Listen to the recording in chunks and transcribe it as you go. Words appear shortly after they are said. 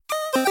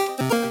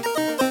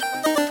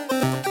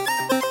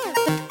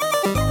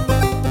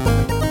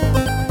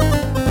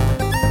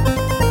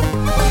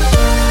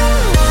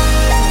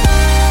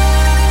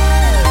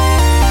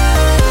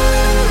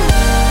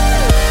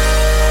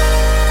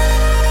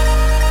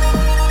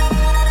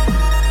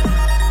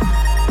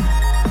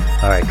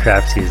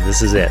Crafties,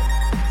 this is it.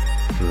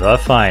 The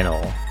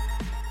final,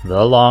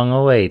 the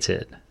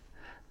long-awaited,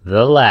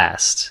 the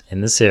last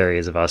in the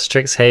series of our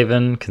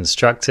Strixhaven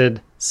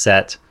Constructed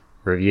Set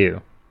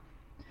review.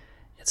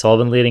 It's all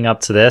been leading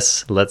up to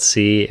this. Let's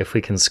see if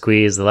we can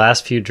squeeze the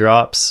last few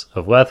drops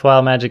of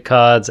worthwhile Magic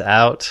cards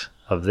out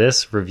of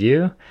this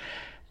review.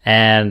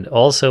 And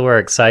also we're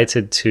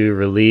excited to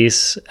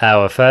release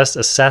our first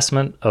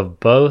assessment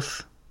of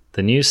both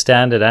the new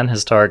standard and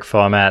historic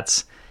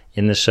formats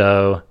in the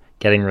show,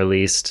 getting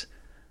released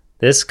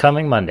this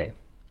coming Monday.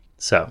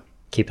 So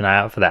keep an eye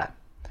out for that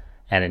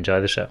and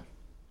enjoy the show.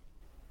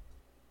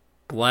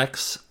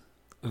 Blex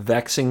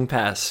Vexing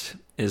Pest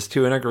is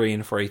 2 and a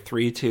green for a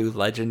 3/2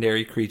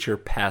 legendary creature.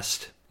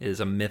 Pest is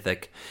a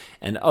mythic.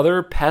 And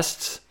other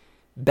pests,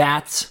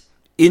 bats,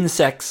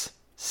 insects,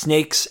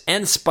 snakes,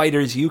 and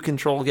spiders you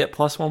control get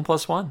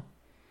 +1/+1.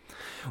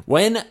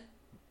 When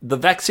the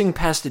Vexing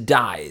Pest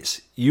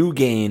dies, you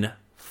gain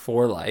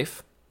 4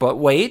 life. But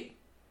wait,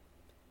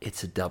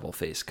 it's a double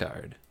face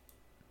card.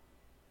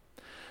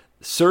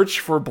 Search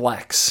for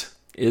Blex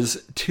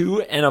is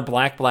 2 and a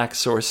black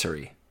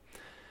sorcery.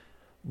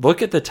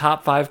 Look at the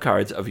top 5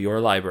 cards of your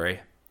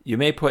library. You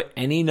may put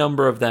any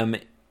number of them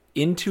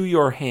into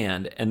your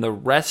hand and the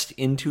rest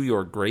into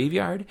your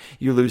graveyard.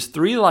 You lose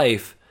 3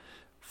 life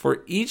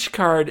for each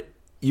card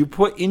you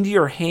put into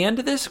your hand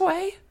this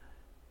way.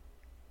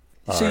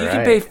 So you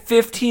can pay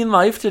 15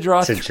 life to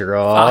draw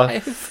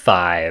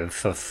 5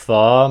 for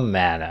 4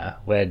 mana.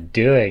 We're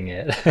doing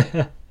it.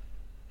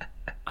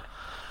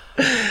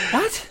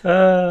 What?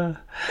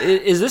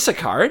 Is this a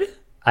card?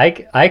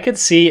 I could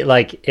see,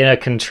 like, in a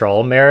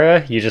control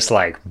mirror, you just,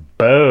 like,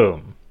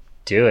 boom,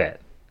 do it.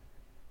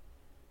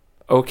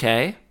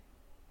 Okay.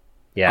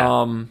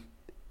 Yeah.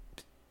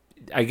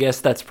 I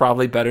guess that's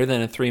probably better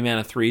than a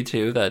 3-mana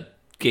 3/2 that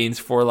gains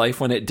 4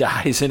 life when it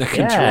dies in a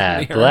control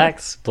mirror.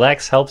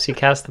 Blex helps you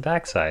cast the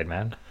backside,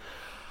 man.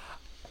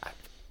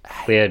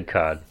 Weird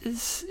card.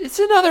 It's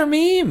another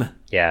meme.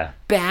 Yeah.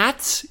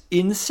 Bats,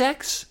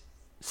 insects,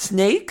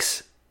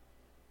 snakes.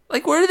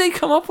 Like, where do they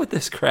come up with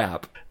this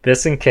crap?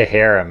 This and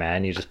Kahira,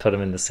 man. You just put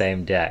them in the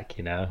same deck,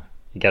 you know?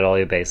 You get all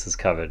your bases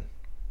covered.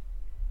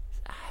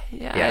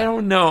 Yeah. I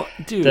don't know.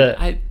 Dude,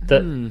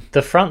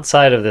 the front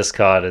side of this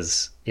card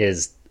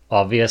is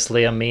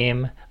obviously a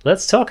meme.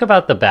 Let's talk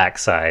about the back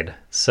side.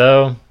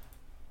 So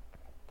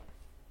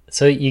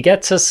you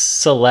get to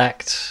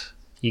select...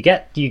 You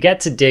get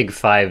to dig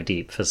 5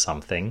 deep for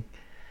something.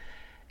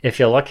 If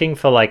you're looking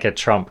for, like, a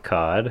trump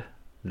card,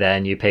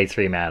 then you pay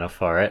 3 mana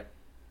for it.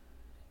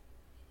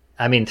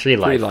 I mean, 3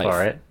 life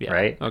for it, yeah.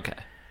 Right? Okay.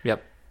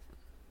 Yep.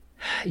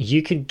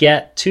 You could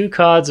get 2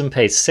 cards and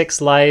pay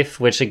 6 life,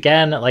 which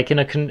again, like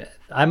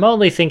I'm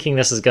only thinking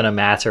this is going to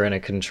matter in a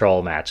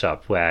control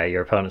matchup where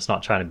your opponent's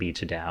not trying to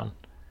beat you down.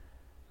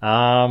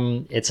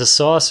 It's a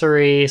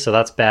sorcery, so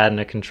that's bad in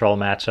a control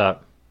matchup.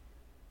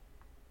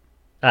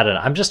 I don't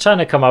know. I'm just trying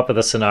to come up with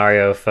a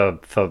scenario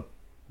for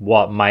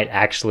what might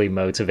actually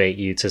motivate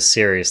you to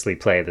seriously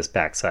play this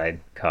backside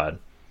card.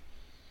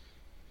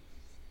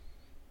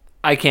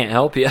 I can't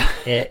help you.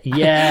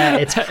 Yeah,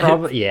 it's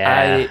probably...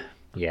 Yeah.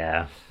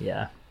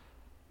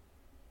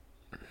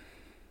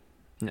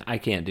 I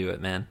can't do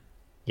it, man.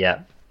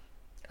 Yeah.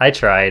 I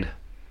tried.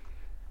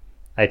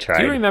 Do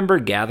you remember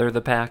Gather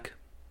the Pack?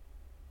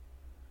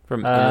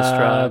 From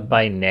Innistrad?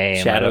 By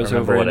name. Shadows I don't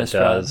remember over what Innistrad. it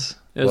does.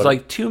 It was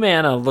like 2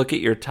 mana, look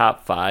at your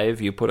top 5,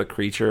 you put a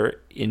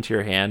creature into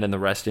your hand and the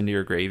rest into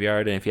your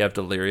graveyard. And if you have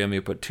Delirium,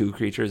 you put 2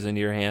 creatures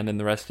into your hand and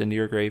the rest into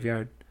your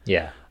graveyard.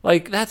 Yeah.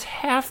 Like, that's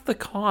half the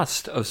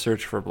cost of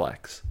Search for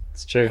Blex.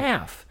 It's true.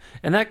 Half.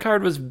 And that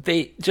card was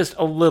just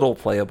a little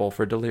playable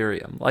for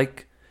Delirium.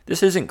 Like,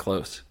 this isn't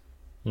close.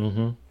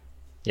 Mm-hmm.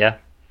 Yeah.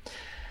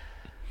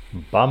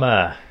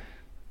 Bummer.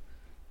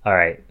 All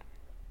right.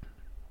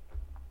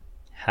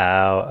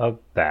 How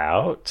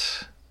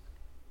about...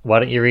 Why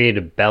don't you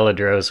read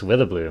Beladros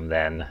Witherbloom,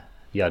 then?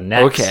 Your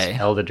next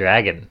Elder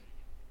Dragon.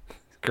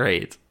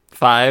 Great.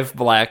 5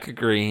 black,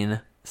 green,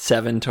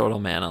 7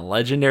 total mana.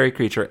 Legendary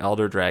creature,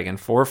 Elder Dragon,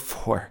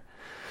 4/4.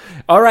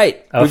 All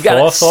right. We've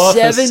got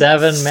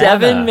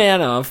 7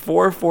 mana,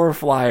 4/4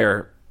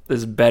 flyer.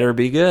 This better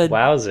be good.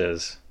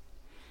 Wowzers.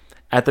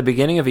 At the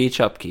beginning of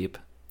each upkeep,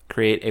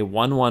 create a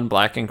 1/1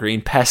 black and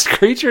green pest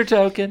creature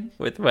token.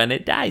 With when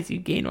it dies, you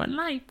gain 1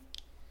 life.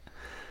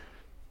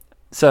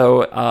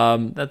 So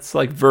that's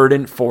like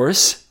Verdant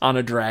Force on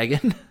a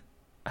dragon,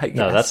 I guess.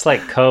 No, that's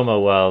like Coma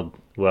World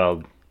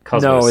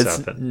Cosmos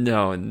Serpent.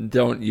 No,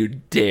 don't you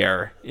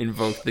dare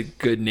invoke the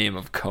good name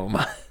of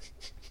Coma.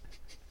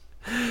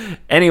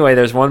 Anyway,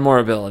 there's one more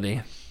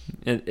ability.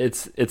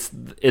 It's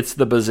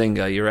the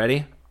Bazinga. You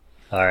ready?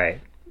 All right.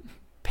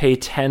 Pay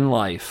 10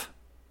 life.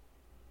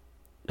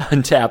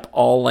 Untap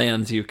all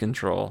lands you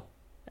control.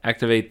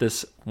 Activate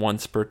this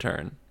once per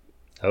turn.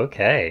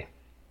 Okay.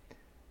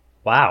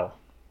 Wow.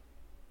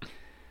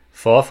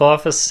 4/4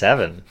 for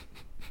 7.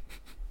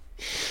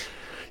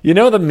 You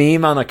know the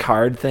meme on a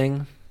card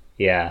thing?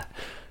 Yeah.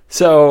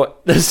 So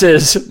this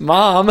is,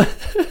 Mom,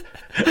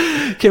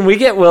 Can we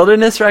get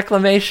wilderness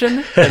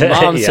reclamation? And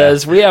Mom Yeah.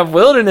 says, we have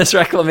wilderness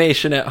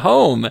reclamation at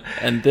home.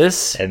 And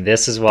this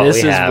is what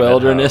this we is have. at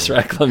wilderness home.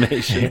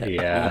 reclamation. at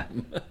Yeah.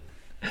 home.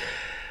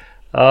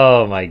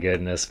 Oh my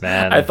goodness,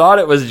 man. I thought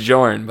it was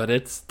Jorn, but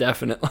it's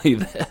definitely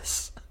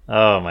this.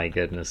 Oh my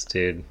goodness,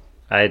 dude.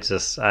 I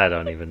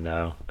don't even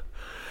know.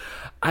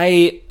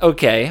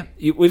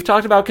 We've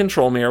talked about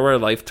Control Mirror where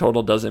life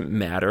total doesn't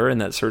matter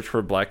and that Search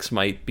for Blex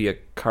might be a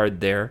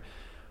card there.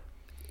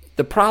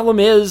 The problem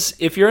is,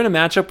 if you're in a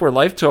matchup where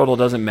life total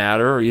doesn't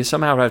matter or you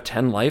somehow have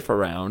 10 life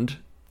around,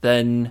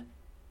 then,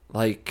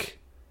 like,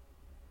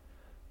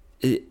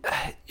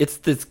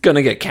 it's going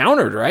to get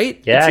countered, right?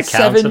 Yeah, it's a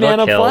counted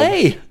 7-mana or killed.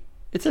 play.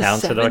 It's a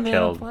Counted or 7-mana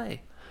killed.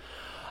 play.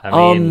 I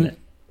mean,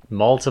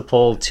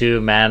 multiple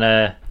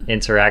 2-mana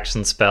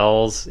interaction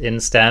spells in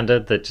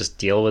Standard that just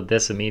deal with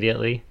this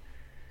immediately.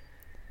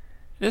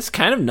 It's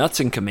kind of nuts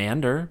in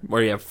Commander,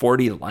 where you have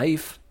 40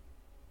 life.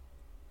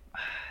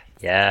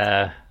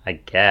 Yeah, I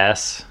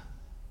guess.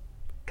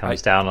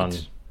 Comes down on...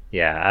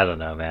 Yeah, I don't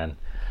know, man.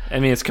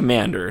 I mean, it's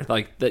Commander.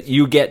 Like, that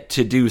you get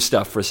to do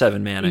stuff for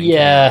 7 mana. in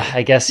Yeah,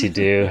 I guess you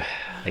do.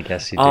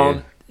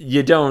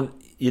 You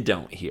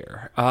don't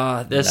hear.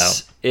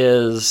 This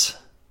is...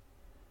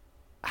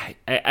 I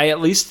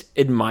at least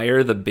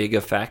admire the big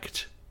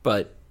effect,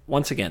 but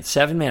once again,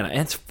 7 mana,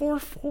 and it's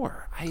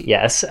 4/4.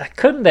 Yes,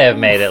 couldn't they have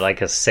made it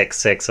like a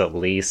 6/6 at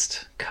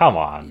least? Come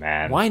on,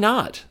 man. Why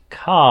not?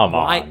 Come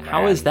on, man.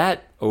 How is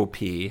that OP?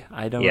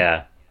 I don't...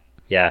 Yeah.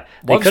 They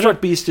Lovestruck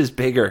Beast is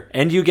bigger,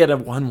 and you get a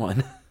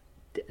 1/1.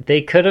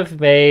 They could have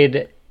made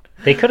it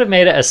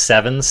a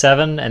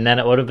 7/7, and then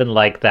it would have been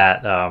like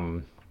that.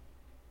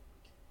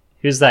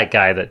 Who's that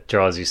guy that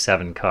draws you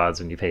 7 cards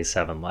when you pay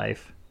 7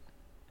 life?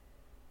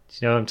 Do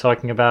you know what I'm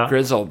talking about?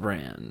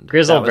 Grizzlebrand.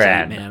 Grizzlebrand.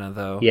 That was 8 mana,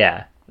 though.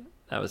 Yeah.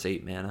 That was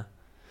 8 mana.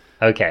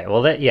 Okay.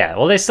 Well,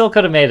 they still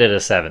could have made it a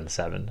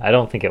 7/7. I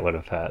don't think it would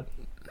have hurt.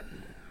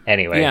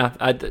 Anyway.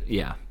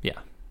 Yeah.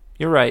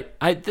 You're right.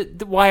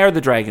 Why are the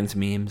dragons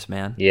memes,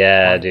 man?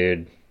 Yeah,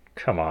 dude.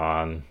 Come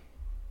on,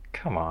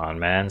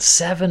 man.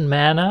 7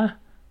 mana.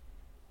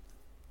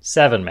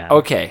 7 mana.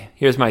 Okay.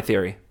 Here's my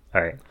theory.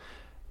 All right.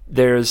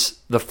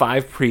 There's the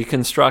 5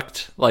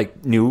 pre-construct,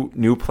 like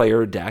new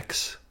player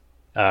decks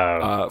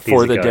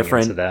for the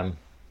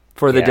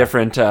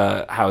different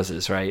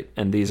houses, right?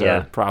 And these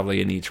are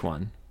probably in each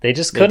one. They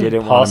just couldn't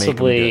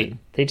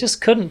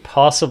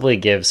possibly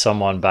give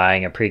someone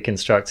buying a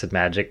pre-constructed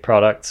Magic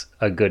product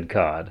a good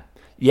card.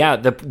 Yeah,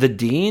 the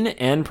Dean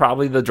and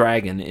probably the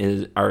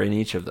Dragon are in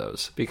each of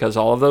those, because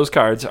all of those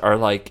cards are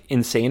like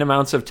insane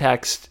amounts of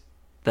text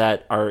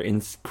that are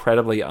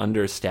incredibly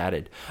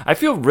understated. I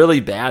feel really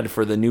bad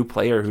for the new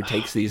player who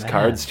takes these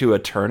cards to a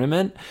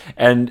tournament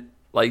and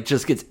like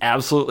just gets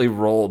absolutely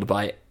rolled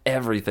by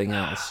everything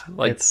else.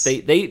 Like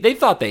they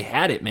thought they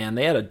had it, man.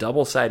 They had a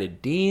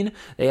double-sided Dean,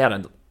 they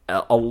had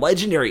a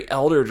legendary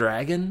Elder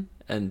Dragon,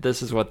 and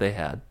this is what they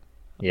had.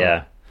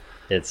 Yeah.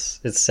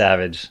 It's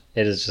savage.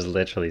 It is just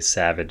literally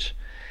savage.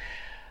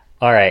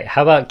 All right,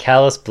 how about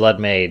Callous Blood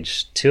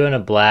Mage? 2 and a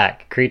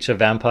black, creature,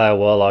 vampire,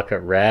 warlock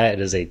at rare. It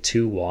is a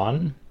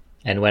 2/1.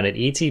 And when it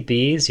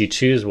ETBs, you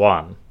choose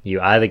one. You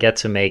either get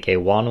to make a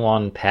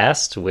 1/1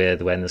 pest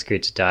with when this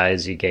creature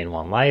dies, you gain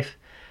 1 life,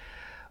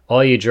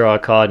 or you draw a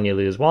card and you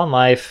lose 1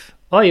 life,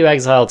 or you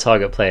exile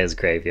target player's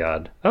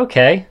graveyard.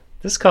 Okay,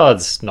 this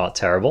card's not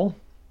terrible.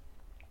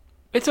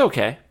 It's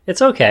okay.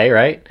 It's okay,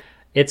 right?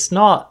 It's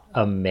not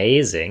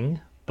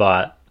amazing,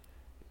 but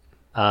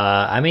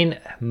I mean,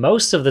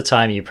 most of the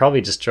time you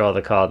probably just draw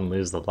the card and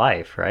lose the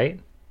life, right?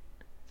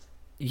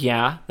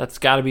 Yeah, that's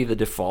got to be the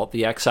default.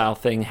 The exile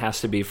thing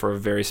has to be for a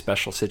very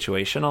special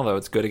situation, although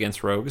it's good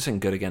against rogues and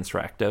good against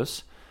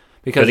Rakdos.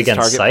 Because good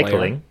against target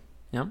cycling.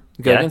 Player. Yeah,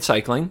 good against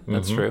cycling.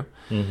 That's true.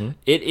 Mm-hmm.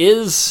 It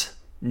is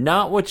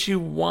not what you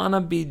want to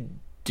be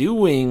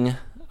doing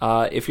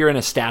if you're in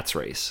a stats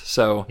race.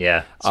 So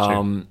yeah, it's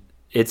true.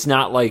 It's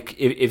not like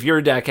if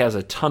your deck has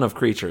a ton of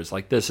creatures,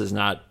 like this is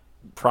not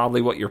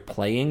probably what you're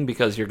playing,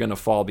 because you're going to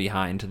fall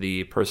behind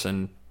the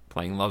person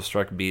playing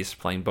Lovestruck Beast,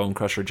 playing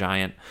Bonecrusher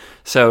Giant.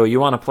 So you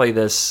want to play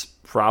this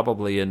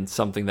probably in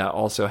something that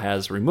also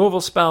has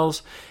removal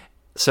spells.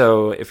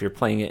 So if you're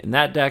playing it in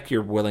that deck,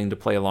 you're willing to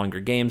play a longer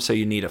game, so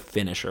you need a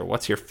finisher.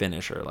 What's your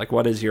finisher? Like,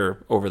 what is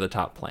your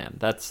over-the-top plan?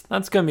 That's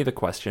going to be the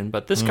question,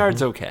 but this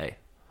card's okay.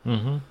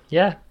 Mm-hmm.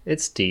 Yeah,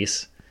 it's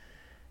decent.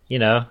 You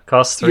know,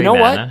 costs 3 You know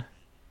mana. what?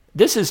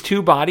 This is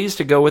 2 bodies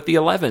to go with the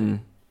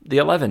 11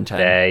 10.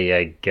 There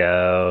you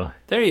go.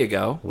 There you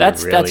go. We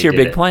That's really your did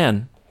big it.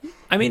 plan.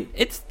 I mean,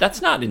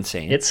 that's not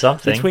insane. It's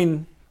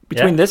something.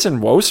 Between this and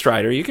Woe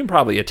Strider, you can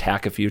probably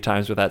attack a few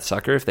times with that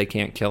sucker if they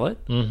can't kill it.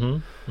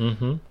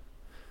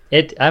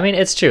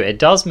 It's true. It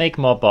does make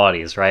more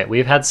bodies, right?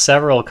 We've had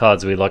several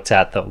cards we looked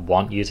at that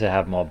want you to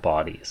have more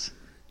bodies.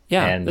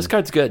 Yeah, And this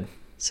card's good.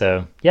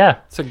 So,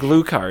 yeah. It's a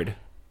glue card.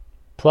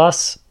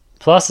 Plus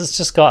it's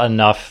just got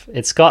enough.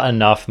 It's got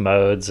enough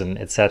modes and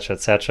etc.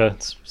 etc.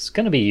 It's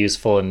going to be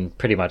useful in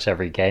pretty much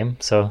every game.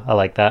 So I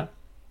like that.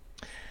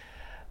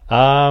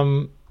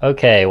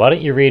 Okay, why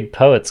don't you read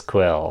Poet's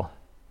Quill?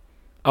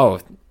 Oh,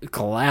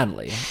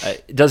 gladly.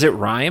 Does it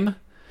rhyme?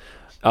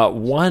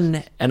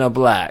 1 and a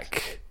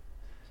black,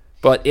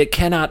 but it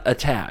cannot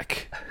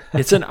attack.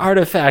 It's an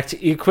artifact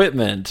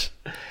equipment,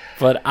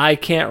 but I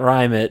can't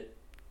rhyme it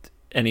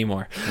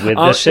anymore. With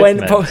the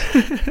shipment.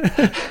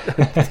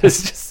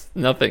 There's just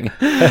nothing.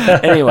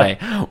 Anyway,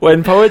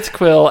 when Poet's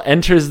Quill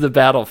enters the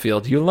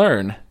battlefield, you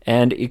learn,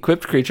 and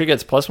equipped creature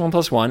gets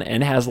 +1/+1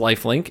 and has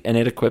lifelink, and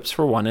it equips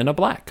for 1 and a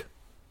black.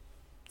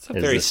 It's a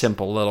very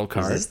simple little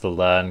card. Is this the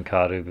learn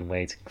card we've been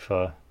waiting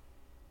for?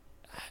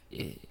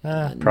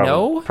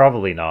 No.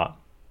 Probably not.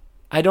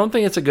 I don't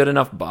think it's a good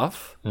enough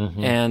buff,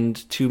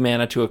 and 2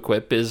 mana to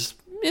equip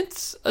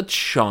it's a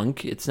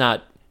chunk. It's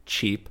not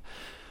cheap.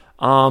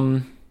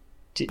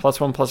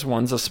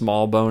 +1/+1's a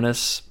small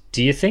bonus.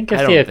 Do you think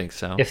I don't think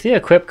so. If the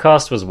equip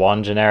cost was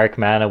 1 generic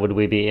mana, would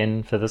we be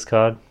in for this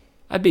card?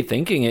 I'd be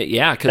thinking it,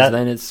 yeah, because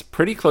then it's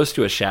pretty close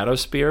to a Shadow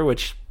Spear,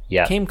 which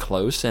came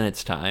close in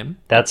its time.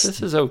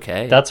 This is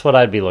okay. That's what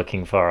I'd be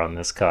looking for on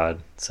this card.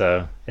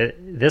 So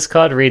this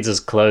card reads as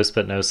close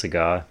but no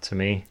cigar to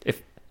me.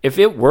 If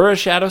it were a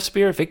Shadow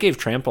Spear, if it gave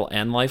trample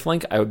and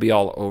lifelink, I would be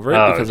all over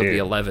it because of the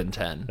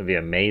 11/10. It'd be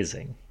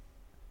amazing.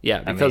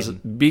 Yeah, because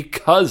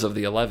of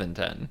the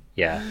 11/10.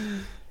 Yeah.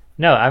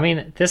 No, I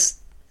mean this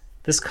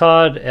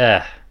card.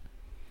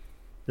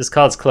 This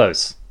card's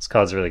close. This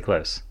card's really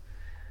close.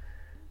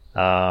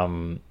 How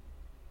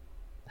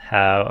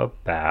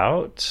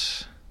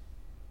about?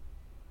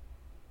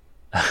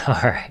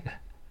 All right.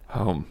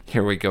 Oh,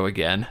 here we go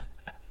again.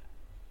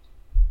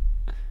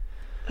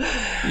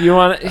 You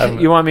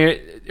want me?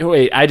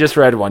 Wait, I just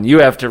read one. You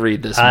have to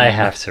read this. I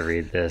have to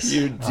read this.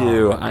 You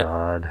do. Oh my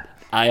God.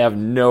 I have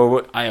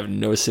no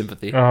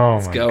sympathy. Oh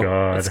Let's my go.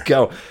 God. Let's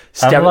go.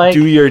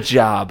 Do your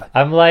job.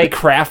 I'm like, the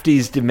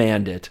crafties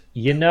demand it.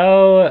 You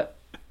know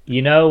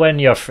when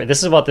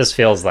this is what this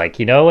feels like.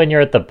 You know when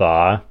you're at the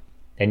bar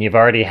and you've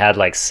already had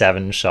like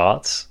 7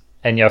 shots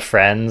and your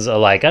friends are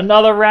like,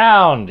 another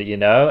round,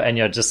 and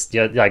you're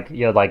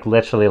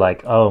literally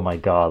like, oh my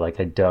God, like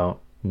I don't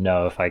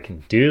know if I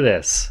can do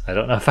this. I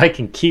don't know if I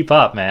can keep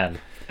up, man.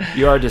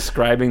 You are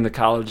describing the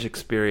college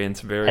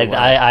experience very well.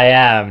 I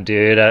am,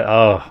 dude.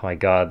 Oh my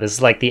God. This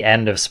is like the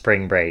end of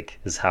spring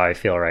break is how I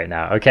feel right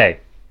now. Okay.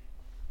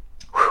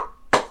 Whew.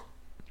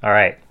 All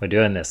right. We're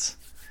doing this.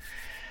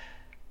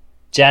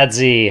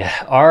 Jadzi,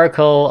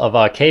 Oracle of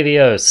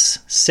Arcavios,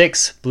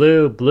 6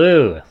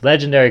 blue,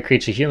 legendary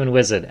creature, human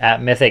wizard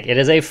at Mythic. It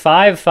is a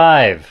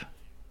 5/5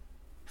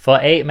 for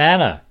 8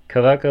 mana.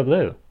 Covert go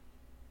blue.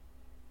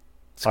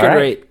 It's good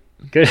rate.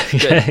 Good.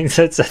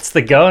 That's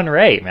the going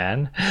rate,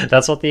 man.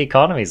 That's what the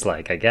economy's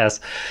like, I guess.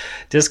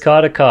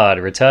 Discard a card.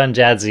 Return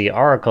Jadzi,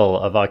 Oracle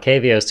of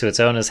Arcavios to its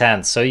owner's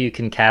hand so you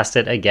can cast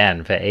it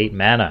again for 8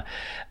 mana.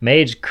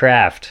 Mage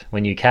Craft.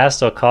 When you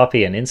cast or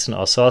copy an instant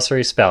or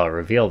sorcery spell,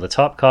 reveal the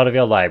top card of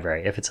your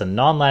library. If it's a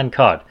non-land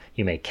card,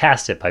 you may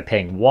cast it by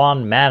paying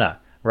 1 mana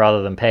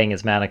rather than paying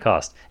its mana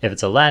cost. If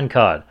it's a land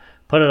card,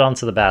 put it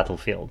onto the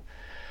battlefield.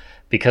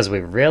 Because we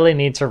really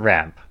need to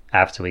ramp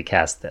after we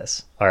cast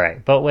this.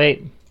 Alright, but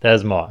wait.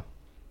 There's more.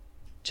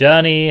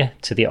 Journey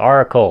to the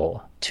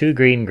Oracle. 2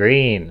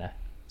 green.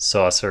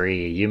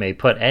 Sorcery. You may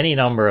put any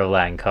number of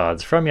land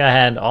cards from your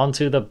hand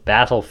onto the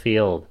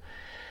battlefield.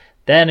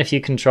 Then if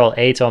you control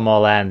 8 or more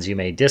lands, you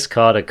may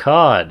discard a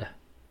card.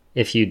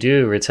 If you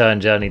do, return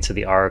Journey to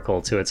the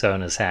Oracle to its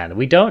owner's hand.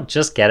 We don't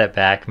just get it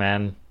back,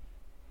 man.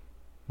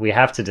 We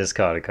have to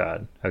discard a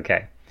card.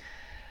 Okay.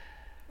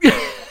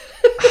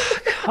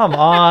 Come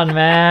on,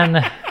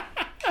 man.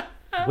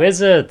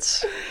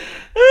 Wizards,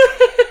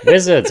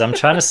 I'm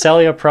trying to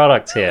sell your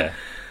product here.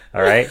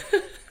 All right?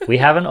 We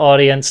have an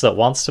audience that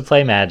wants to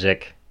play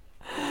Magic.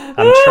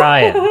 I'm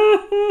trying.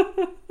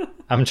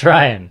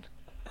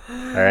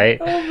 All right?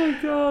 Oh my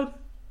God.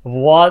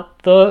 What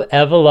the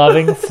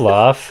ever-loving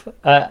fluff?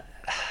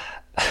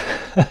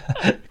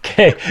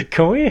 Okay,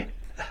 can we...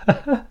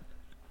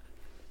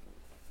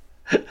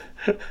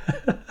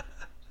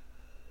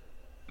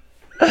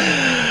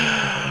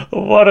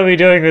 What are we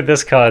doing with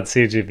this card,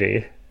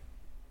 CGB?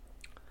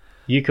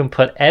 You can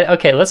put...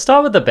 Okay, let's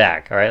start with the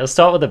back. All right, let's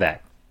start with the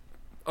back.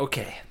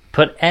 Okay.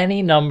 Put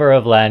any number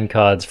of land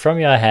cards from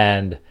your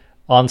hand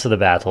onto the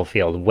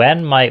battlefield.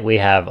 When might we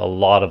have a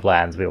lot of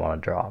lands we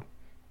want to draw?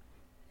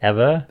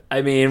 Ever?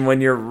 I mean,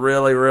 when you're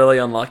really, really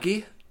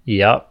unlucky?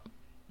 Yep.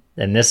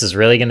 And this is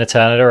really going to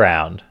turn it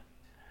around.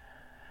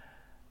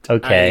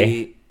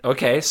 Okay.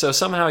 Okay, so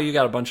somehow you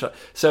got a bunch of...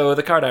 So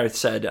the card I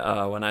said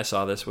when I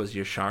saw this was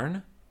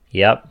Yasharn.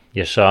 Yep,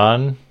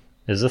 Yasharn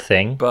is a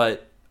thing.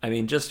 But, I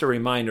mean, just a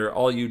reminder,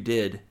 all you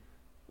did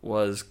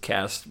was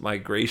cast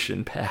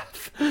Migration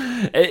Path.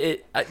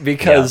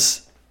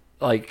 Because,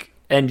 like...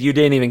 And you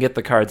didn't even get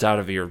the cards out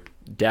of your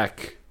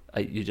deck.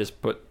 You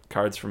just put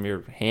cards from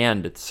your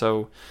hand. It's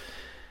so...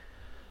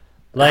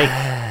 Like...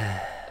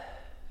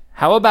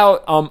 How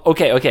about...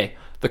 Okay.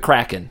 The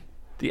Kraken.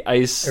 The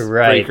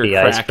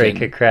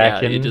Icebreaker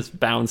Kraken. Yeah, you just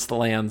bounce the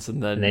lands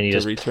and then you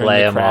just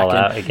play them all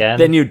out again.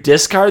 Then you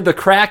discard the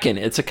Kraken.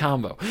 It's a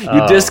combo.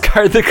 You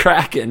discard the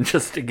Kraken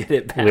just to get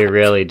it back. We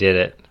really did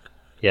it.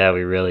 Yeah,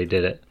 we really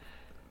did it.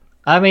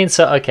 I mean,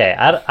 so okay,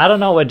 I don't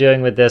know what we're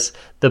doing with this.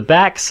 The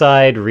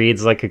backside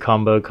reads like a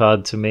combo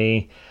card to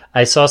me.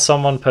 I saw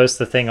someone post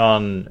the thing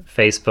on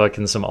Facebook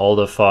in some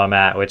older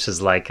format, which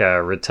is like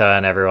a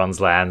return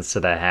everyone's lands to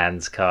their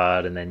hands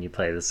card, and then you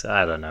play this.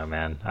 I don't know,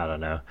 man. I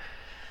don't know.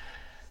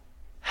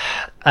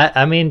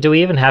 I mean, do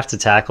we even have to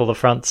tackle the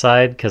front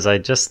side? Because I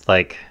just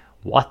like,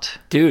 what?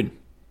 Dude,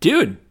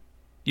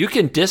 you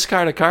can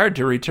discard a card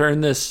to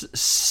return this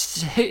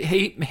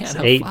 8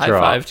 mana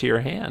 5/5 to your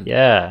hand.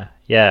 Yeah.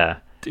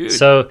 Dude.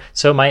 So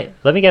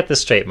let me get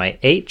this straight. My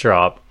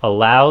 8-drop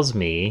allows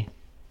me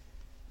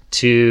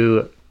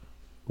to,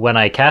 when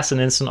I cast an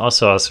instant or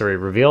sorcery,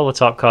 reveal the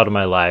top card of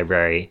my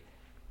library.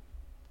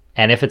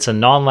 And if it's a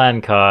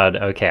non-land card,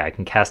 okay, I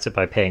can cast it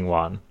by paying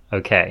 1.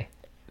 Okay.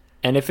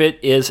 And if it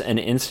is an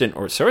instant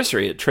or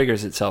sorcery, it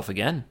triggers itself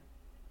again.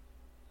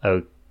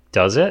 Oh,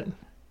 does it?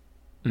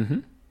 Mm-hmm.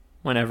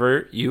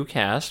 Whenever you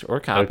cast or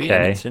copy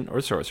an instant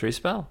or sorcery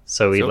spell.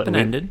 So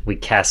we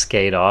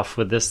cascade off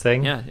with this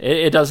thing? Yeah,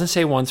 it doesn't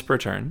say once per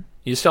turn.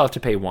 You still have to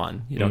pay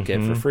 1. You don't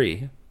get it for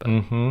free.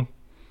 But.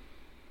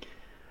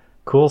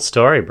 Cool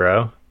story,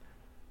 bro.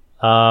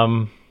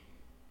 All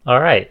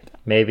right.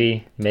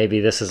 Maybe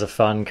this is a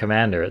fun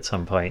commander at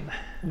some point.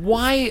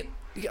 Why?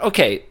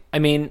 Okay, I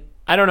mean,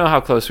 I don't know how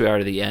close we are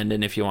to the end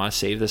and if you want to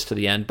save this to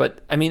the end, but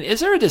I mean,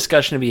 is there a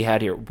discussion to be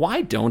had here?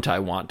 Why don't I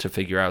want to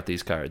figure out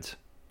these cards?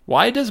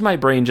 Why does my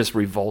brain just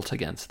revolt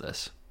against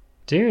this?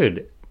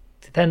 Dude,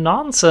 they're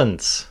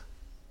nonsense.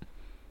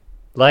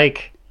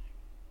 Like,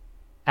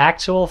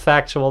 actual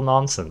factual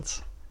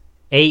nonsense.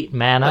 8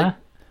 mana?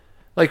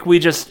 Like we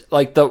just,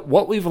 like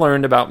what we've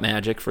learned about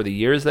Magic for the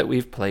years that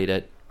we've played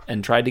it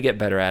and tried to get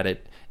better at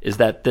it is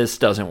that this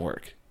doesn't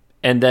work.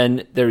 And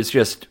then there's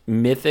just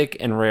mythic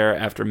and rare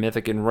after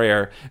mythic and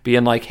rare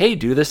being like, hey,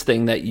 do this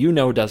thing that you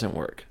know doesn't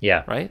work.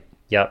 Yeah. Right?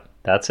 Yep.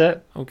 That's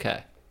it.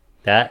 Okay.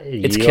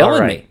 It's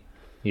killing me.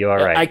 You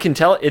are right. I can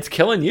tell it's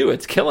killing you.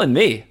 It's killing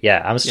me.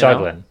 Yeah, I'm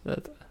struggling.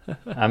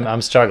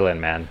 I'm struggling,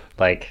 man.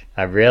 Like,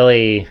 I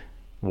really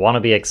want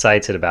to be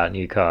excited about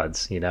new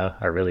cards, you know?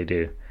 I really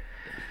do.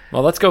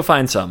 Well, let's go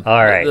find some.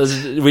 All right.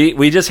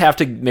 We just have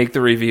to make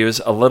the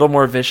reviews a little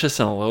more vicious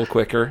and a little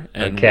quicker,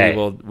 and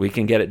we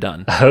can get it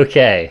done.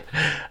 Okay.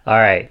 All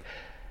right.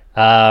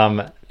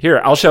 Here,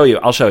 I'll show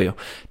you.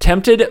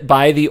 Tempted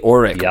by the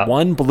Auric. Yep.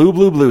 1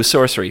 blue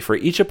sorcery. For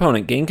each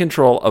opponent, gain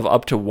control of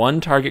up to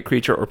 1 target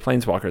creature or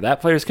planeswalker. That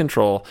player's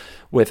control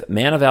with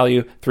mana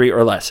value 3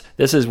 or less.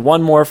 This is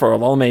 1 more for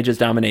Alola Mage's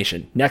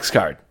domination. Next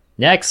card.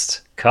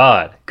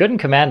 Good in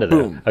Commander,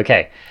 though. Boom.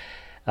 Okay.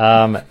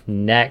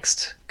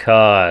 Next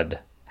card.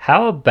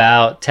 How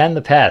about Tend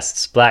the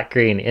Pests,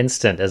 black-green,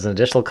 instant. As an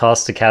additional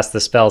cost to cast the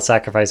spell,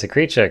 sacrifice a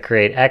creature.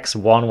 Create X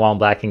 1/1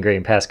 black and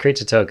green pest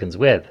creature tokens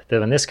with.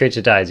 Then when this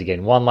creature dies, you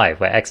gain 1 life,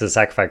 where X is the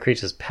sacrificed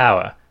creature's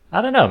power.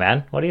 I don't know,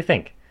 man. What do you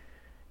think?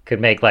 Could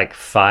make like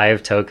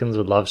 5 tokens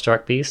with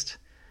Lovestruck Beast.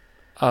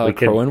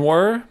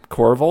 Crowan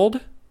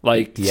Corvold.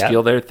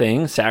 Steal their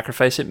thing,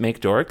 sacrifice it, make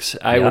dorks.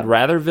 I would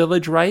rather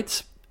Village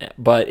Rites,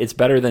 but it's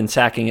better than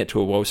sacking it to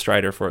a Woe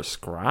Strider for a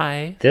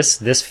Scry.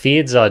 This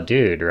feeds our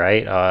dude,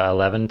 right?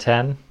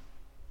 11/10.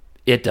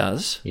 It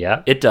does.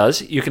 Yeah. It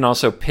does. You can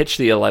also pitch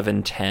the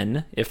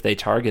 11/10 if they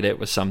target it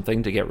with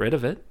something to get rid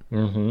of it.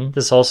 Mm-hmm.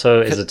 This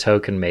also is a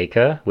token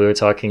maker. We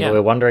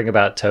were wondering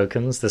about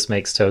tokens. This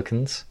makes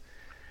tokens.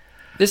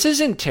 This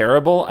isn't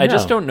terrible. I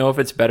just don't know if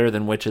it's better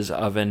than Witch's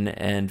Oven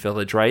and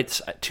Village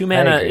Rites. 2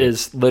 mana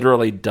is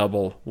literally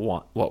double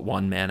what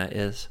 1 mana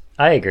is.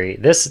 I agree.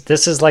 This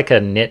is like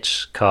a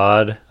niche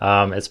card.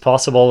 It's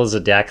possible as a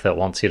deck that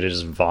wants you to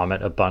just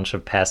vomit a bunch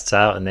of pests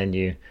out and then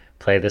you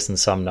play this in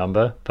some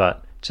number,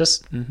 but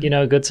just,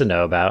 good to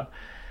know about.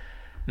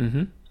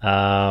 Mm-hmm.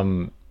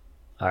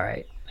 All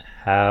right.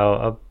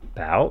 How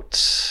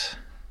about...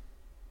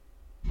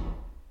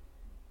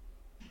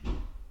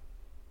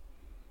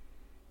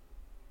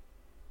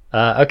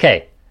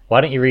 okay.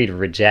 Why don't you read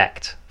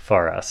Reject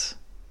for us?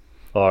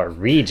 Or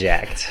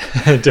Reject,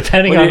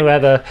 depending on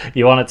whether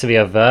you want it to be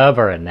a verb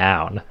or a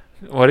noun.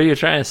 What are you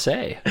trying to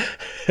say?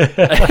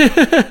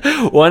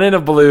 1 in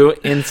a blue,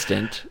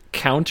 instant.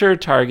 Counter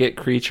target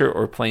creature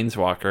or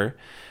planeswalker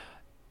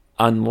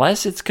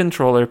unless its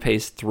controller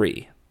pays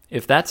 3.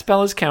 If that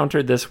spell is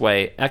countered this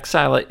way,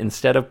 exile it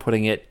instead of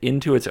putting it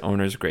into its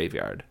owner's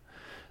graveyard.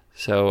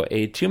 So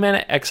a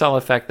 2-mana exile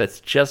effect that's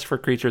just for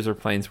creatures or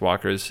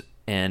planeswalkers,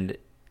 and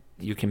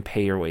you can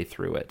pay your way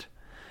through it.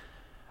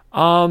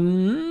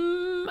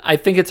 I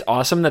think it's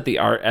awesome that the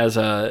art as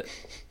a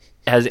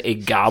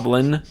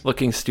goblin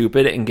looking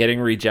stupid and getting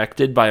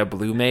rejected by a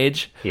blue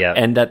mage,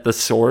 and that the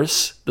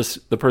source,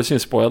 the person who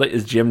spoiled it,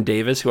 is Jim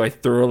Davis, who I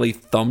thoroughly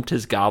thumped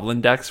his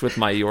goblin decks with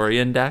my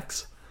Yorion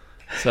decks.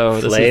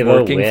 So this is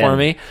working for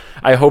me.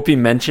 I hope he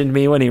mentioned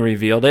me when he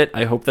revealed it.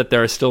 I hope that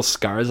there are still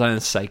scars on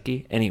his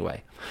psyche.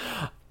 Anyway,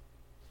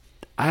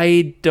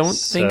 I don't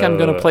think I'm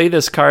going to play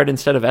this card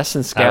instead of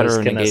Essence Scatter. I was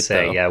going to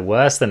say, though.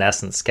 Worse than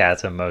Essence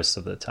Scatter most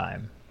of the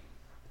time.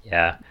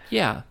 Yeah.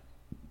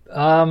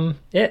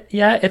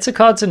 It's a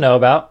card to know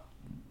about.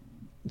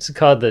 It's a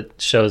card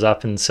that shows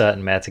up in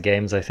certain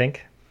metagames, I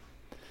think.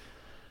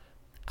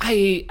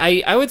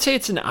 I would say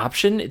it's an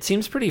option. It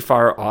seems pretty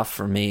far off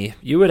for me.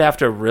 You would have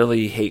to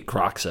really hate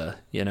Kroxa,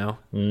 you know?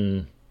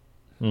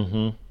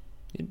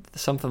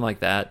 Something like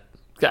that.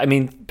 I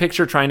mean,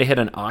 picture trying to hit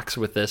an Ox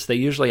with this. They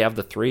usually have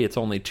the 3. It's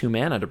only 2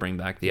 mana to bring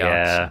back the Ox.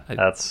 Yeah,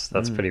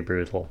 that's pretty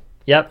brutal.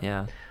 Yep.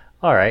 Yeah.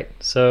 All right,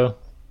 so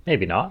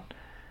maybe not.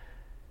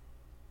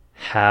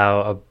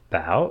 How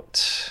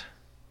about...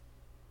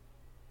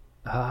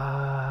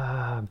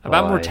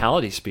 About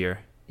Mortality Spear.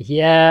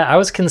 Yeah, I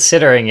was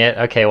considering it.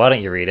 Okay, why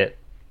don't you read it?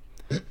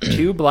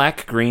 2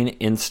 black, green,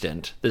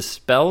 instant. This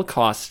spell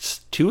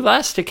costs 2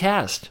 less to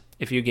cast.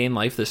 If you gain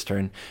life this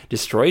turn,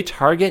 destroy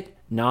target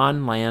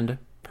non-land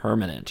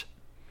permanent.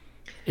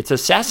 It's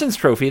Assassin's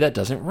Trophy that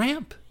doesn't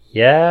ramp.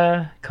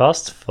 Yeah,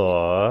 cost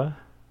 4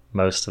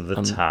 most of the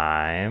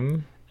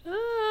time.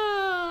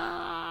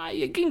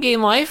 You can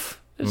gain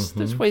life.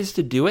 There's ways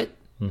to do it.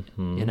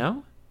 You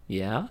know?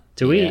 Yeah.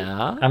 Do we?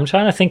 Yeah. I'm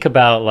trying to think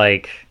about,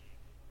 like,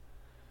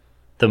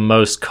 the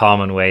most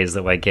common ways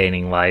that we're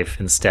gaining life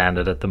in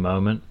Standard at the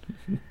moment.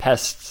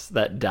 Pests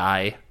that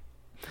die.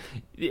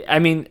 I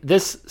mean,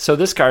 this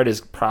card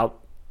is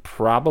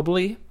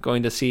probably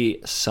going to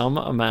see some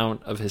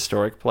amount of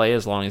historic play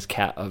as long as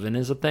Cat Oven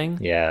is a thing.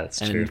 Yeah, that's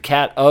true. And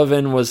Cat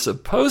Oven was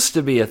supposed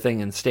to be a thing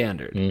in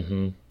Standard,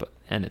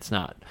 and it's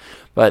not.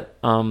 But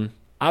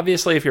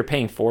obviously, if you're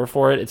paying 4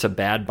 for it, it's a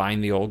bad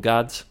Bind the Old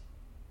Gods.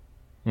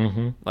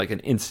 Like an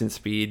instant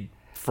speed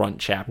front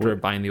chapter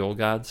of Bind the Old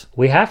Gods.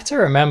 We have to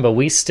remember,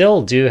 we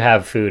still do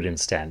have food in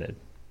Standard.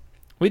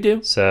 We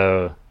do.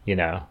 So, you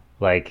know,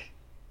 like...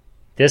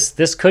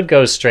 This could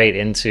go straight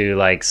into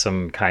like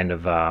some kind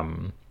of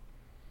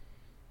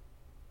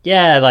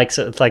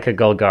it's like a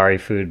Golgari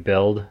food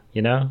build,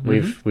 you know?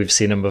 We've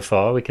seen them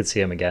before, we could see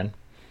them again.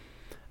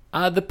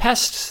 The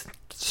pests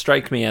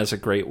strike me as a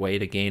great way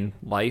to gain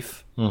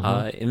life.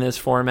 In this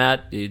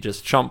format, you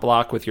just chump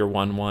block with your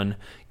 1/1,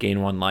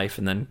 gain 1 life,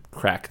 and then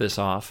crack this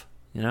off,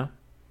 you know?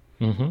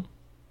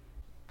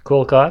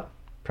 Cool card.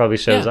 Probably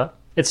shows up.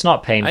 It's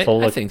not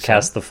painful I to think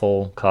cast so. the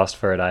full cost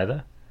for it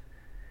either.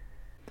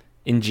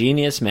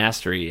 Ingenious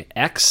Mastery.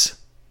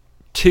 X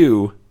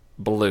 2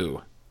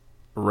 blue.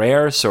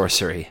 Rare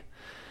sorcery.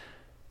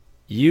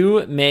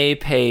 You may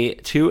pay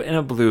 2 and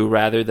a blue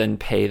rather than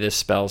pay this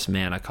spell's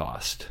mana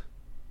cost.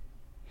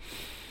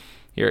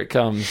 Here it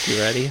comes.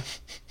 You ready?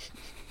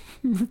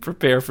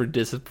 Prepare for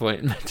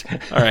disappointment.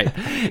 All right.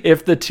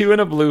 If the 2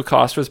 and a blue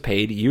cost was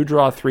paid, you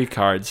draw 3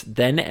 cards.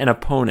 Then an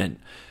opponent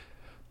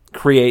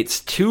creates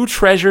 2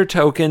 treasure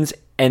tokens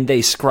and they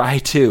scry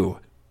 2.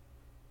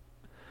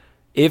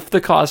 If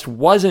the cost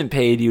wasn't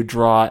paid, you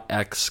draw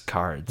X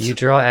cards. You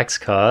draw X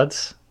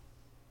cards?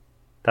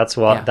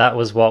 That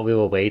was what we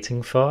were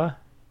waiting for?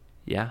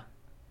 Yeah.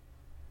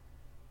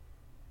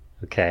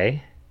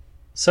 Okay.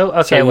 So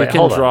wait, you can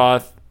hold draw...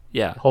 on.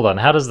 Yeah. Hold on,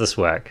 how does this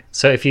work?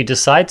 So if you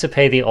decide to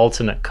pay the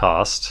alternate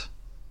cost...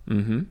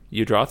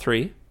 You draw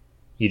 3.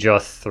 You draw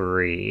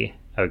 3.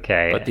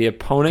 Okay. But the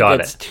opponent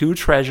gets 2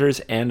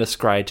 treasures and a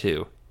scry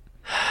 2.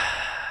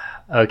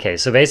 Okay,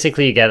 so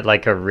basically you get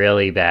like a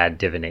really bad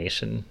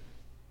divination.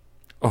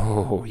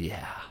 Oh,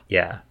 yeah.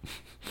 Yeah.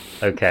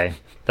 Okay.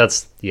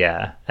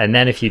 Yeah. And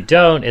then if you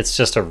don't, it's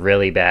just a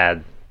really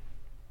bad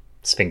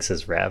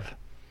Sphinx's Rev.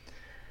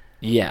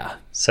 Yeah.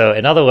 So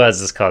in other words,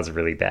 this card's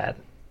really bad.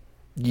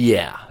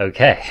 Yeah.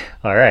 Okay.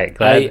 All right.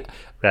 Glad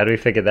we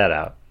figured that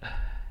out.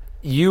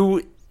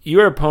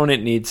 Your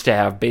opponent needs to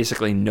have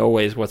basically no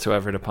ways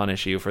whatsoever to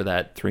punish you for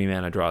that 3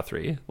 mana draw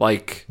 3.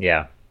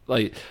 Yeah.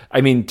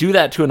 I mean, do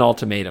that to an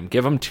ultimatum.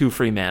 Give them 2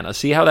 free mana.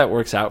 See how that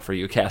works out for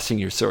you casting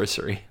your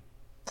sorcery.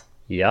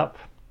 Yep.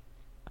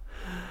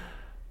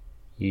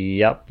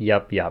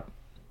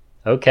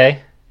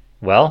 Okay.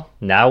 Well,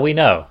 now we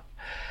know.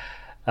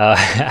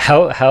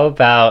 How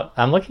about...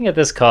 I'm looking at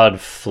this card,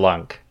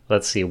 Flunk.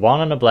 Let's see.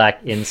 1 and a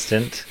black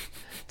instant.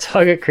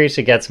 Target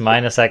creature gets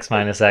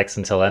 -X/-X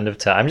until end of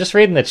turn. I'm just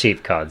reading the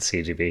cheap cards,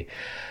 CGB.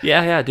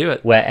 Yeah, do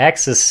it. Where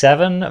X is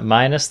 7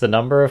 minus the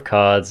number of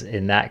cards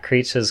in that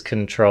creature's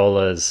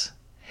controller's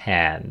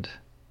hand.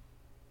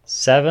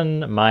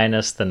 7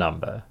 minus the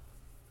number.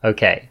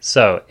 Okay,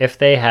 so if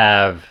they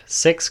have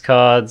 6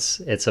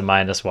 cards, it's a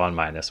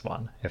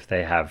 -1/-1. If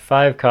they have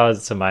 5 cards,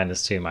 it's a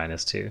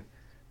 -2/-2.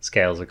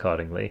 Scales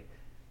accordingly.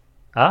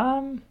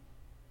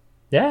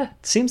 Yeah,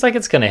 it seems like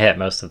it's going to hit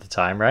most of the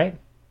time, right?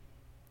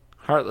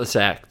 Heartless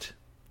Act.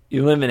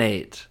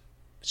 Eliminate.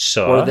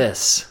 Sure. Or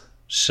this.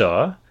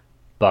 Sure.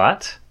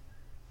 But,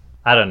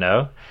 I don't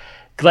know.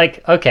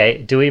 Like, okay,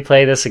 do we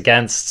play this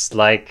against,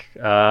 like,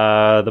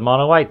 the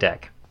mono white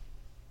deck?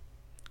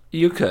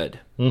 You could.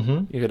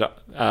 You could.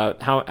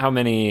 How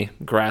many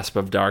Grasp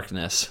of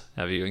Darkness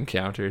have you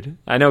encountered?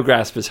 I know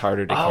Grasp is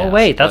harder to cast. Oh,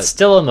 wait, that's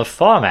still in the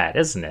format,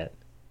 isn't it?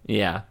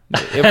 Yeah.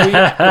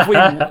 If we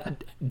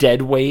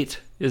Dead Weight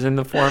is in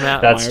the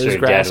format. That's Myers true.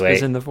 Grasp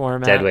is in the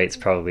format. Dead Weight's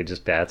probably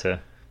just better.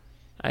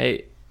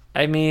 I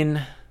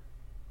mean,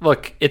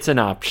 look, it's an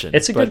option.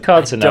 It's a good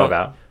card to know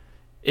about.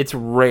 It's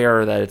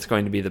rare that it's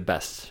going to be the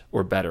best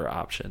or better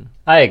option.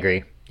 I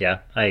agree. Yeah,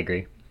 I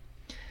agree.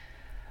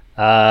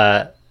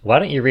 Why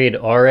don't you read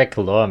Auric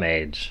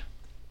Lawmage?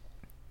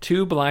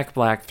 2 black,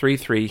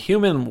 3/3,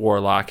 human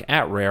warlock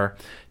at rare.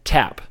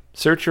 Tap.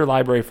 Search your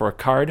library for a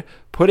card.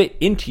 Put it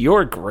into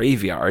your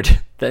graveyard.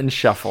 Then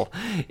shuffle.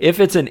 If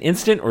it's an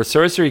instant or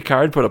sorcery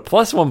card, put a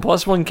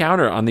 +1/+1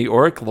 counter on the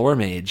Auric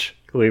Lawmage.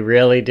 We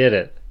really did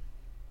it.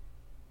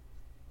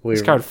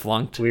 This card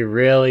flunked. We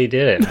really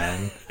did it,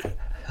 man.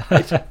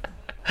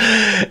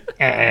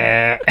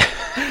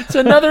 It's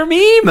another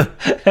meme.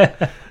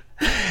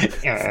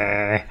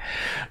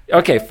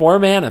 Okay, 4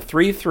 mana,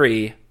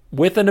 3/3,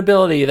 with an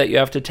ability that you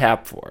have to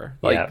tap for.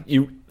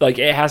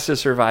 It has to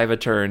survive a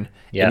turn,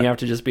 and you have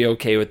to just be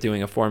okay with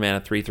doing a 4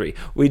 mana 3/3.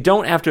 We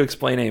don't have to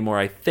explain anymore,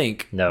 I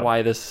think,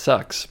 why this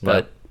sucks,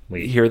 but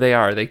here they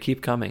are. They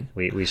keep coming.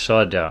 We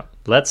sure don't.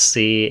 Let's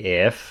see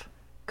if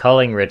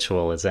Culling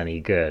Ritual is any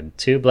good.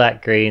 2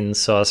 black-green,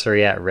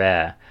 sorcery at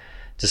rare.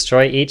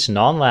 Destroy each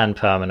non-land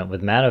permanent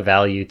with mana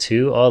value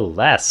 2 or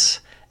less.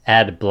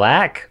 Add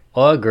black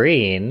or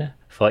green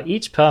for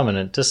each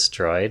permanent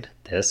destroyed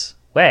this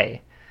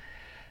way.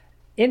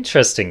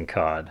 Interesting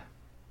card.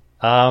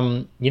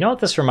 You know what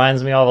this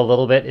reminds me of a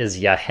little bit is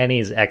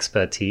Yahenni's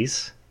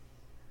Expertise.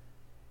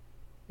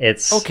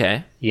 It's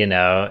okay.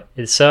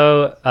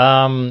 So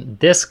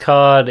this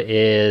card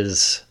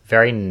is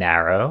very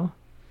narrow.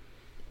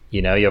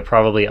 You're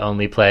probably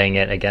only playing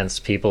it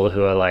against people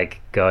who are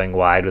like going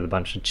wide with a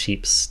bunch of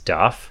cheap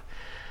stuff.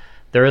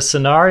 There are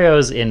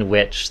scenarios in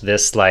which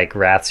this like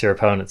rats your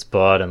opponent's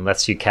board and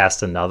lets you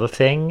cast another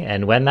thing,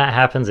 and when that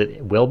happens,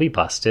 it will be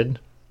busted.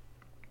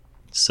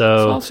 So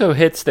this also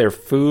hits their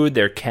food,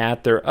 their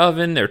cat, their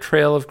oven, their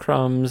trail of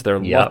crumbs, their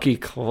lucky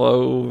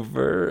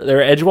clover,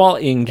 their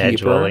Edgewall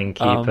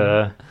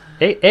Innkeeper.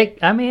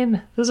 I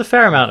mean, there's a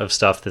fair amount of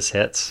stuff this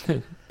hits.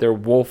 Their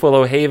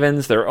Wolfwillow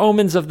Havens, their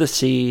Omens of the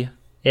Sea.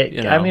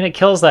 I mean, it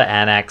kills their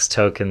Anax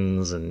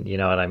tokens, and you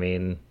know what I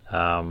mean.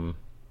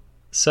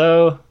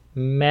 So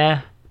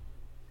meh.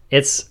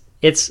 It's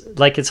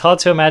hard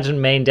to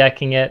imagine main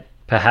decking it.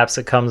 Perhaps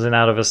it comes in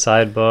out of a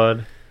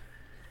sideboard.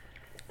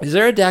 Is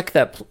there a deck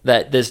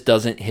that this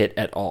doesn't hit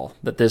at all?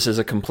 That this is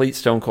a complete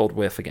Stone Cold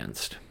whiff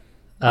against?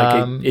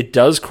 It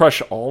does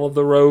crush all of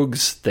the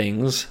rogues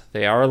things.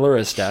 They are a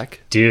Lurrus deck.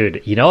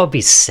 Dude, you know what would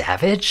be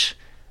savage?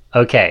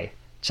 Okay,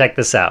 check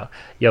this out.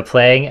 You're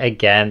playing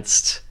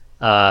against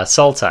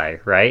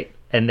Sultai, right?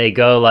 And they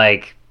go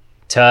like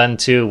turn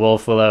 2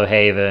 Wolfwillow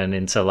Haven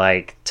into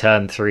like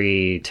turn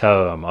 3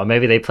 Tome. Or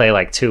maybe they play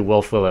like 2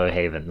 Wolfwillow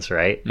Havens,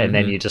 right? Mm-hmm. And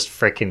then you just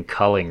frickin'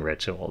 Culling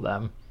Ritual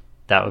them.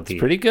 That would be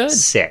pretty good.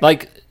 Sick.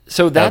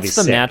 So that's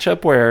the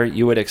matchup where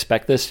you would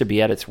expect this to be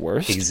at its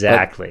worst.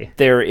 Exactly.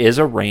 There is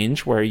a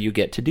range where you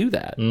get to do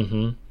that.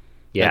 Mm-hmm.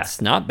 Yeah.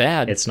 It's not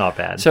bad. It's not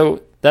bad.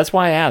 So that's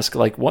why I ask,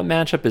 what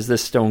matchup is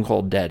this Stone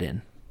Cold dead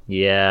in?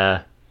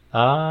 Yeah.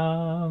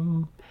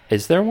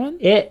 Is there one?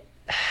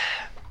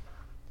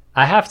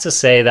 I have to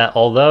say that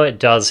although it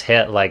does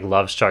hit like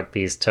Lovestruck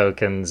Beast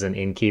tokens and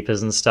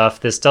Innkeepers and stuff,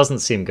 this doesn't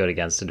seem good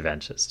against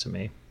Adventures to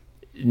me.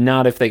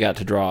 Not if they got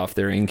to draw off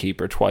their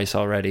Innkeeper twice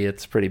already.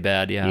 It's pretty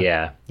bad,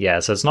 yeah. Yeah,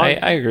 so it's not...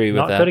 I agree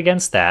with that. Not good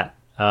against that.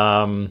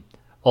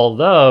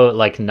 Although,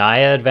 like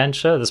Naya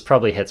Adventure, this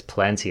probably hits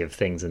plenty of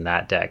things in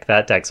that deck.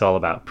 That deck's all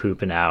about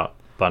pooping out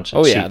a bunch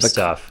of cheap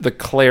stuff. The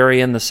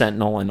Clarion, the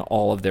Sentinel, and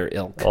all of their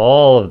ilk.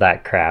 All of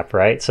that crap,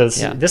 right? So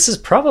this is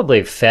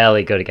probably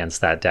fairly good against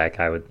that deck,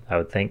 I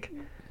would think.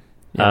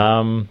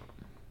 Yeah.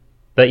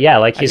 But yeah,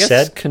 like you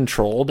said...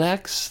 control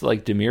decks,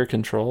 like Dimir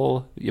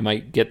Control, you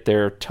might get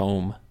their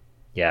Tome.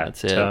 Yeah,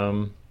 that's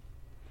Tome.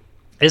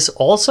 This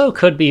also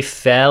could be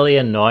fairly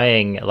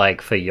annoying,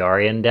 like for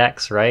Yorion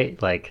decks,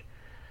 right? Like,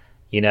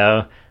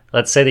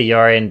 let's say the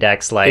Yorion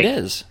decks, like, it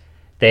is.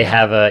 They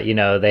have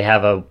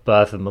a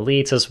Birth of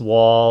Meletus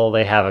wall.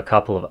 They have a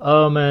couple of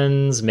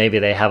Omens. Maybe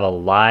they have a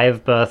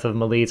live Birth of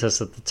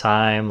Meletus at the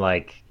time.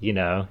 Like, you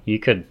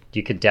could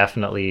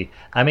definitely.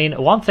 I mean,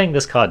 one thing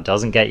this card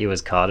doesn't get you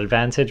is card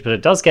advantage, but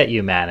it does get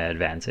you mana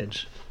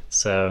advantage.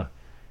 So.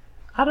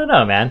 I don't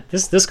know, man.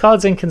 This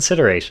card's in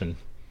consideration.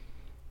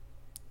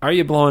 Are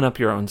you blowing up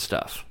your own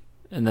stuff?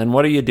 And then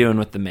what are you doing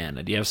with the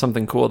mana? Do you have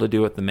something cool to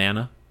do with the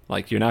mana?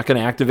 Like, you're not going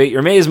to activate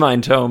your Maze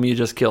Mind Tome, you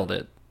just killed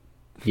it.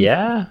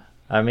 Yeah,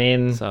 I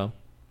mean,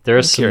 there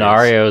are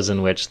scenarios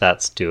in which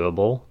that's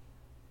doable.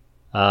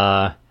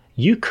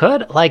 You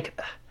could,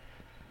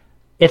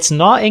 it's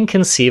not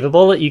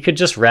inconceivable that you could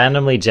just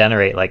randomly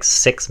generate,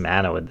 6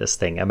 mana with this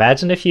thing.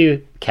 Imagine if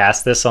you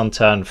cast this on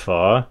turn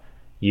 4,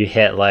 you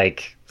hit,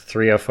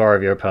 3 or 4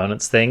 of your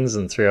opponent's things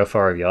and 3 or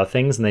 4 of your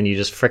things, and then you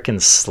just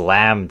frickin'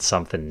 slammed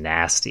something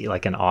nasty,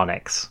 like an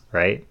Onyx,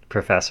 right?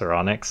 Professor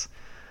Onyx.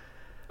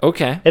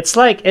 Okay. It's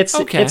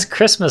it's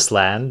Christmas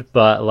Land,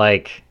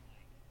 but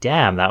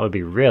damn, that would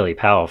be really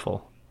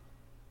powerful.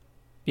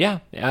 Yeah,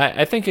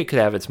 I think it could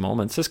have its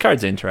moments. This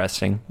card's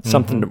interesting.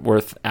 Something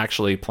worth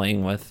actually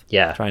playing with.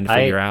 Yeah. Trying to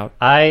figure out.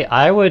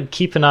 I would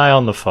keep an eye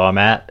on the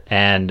format,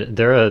 and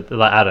there are,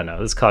 I don't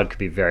know, this card could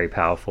be very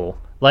powerful.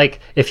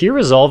 If you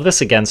resolve this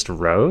against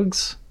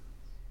rogues,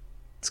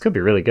 this could be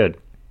really good.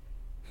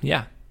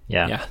 Yeah.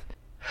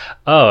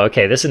 Oh,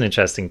 okay. This is an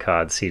interesting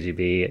card,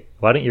 CGB.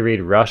 Why don't you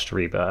read Rushed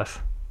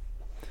Rebirth?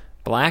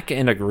 Black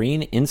and a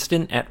green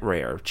instant at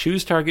rare.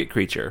 Choose target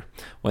creature.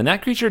 When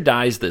that creature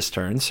dies this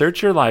turn,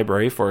 search your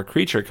library for a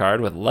creature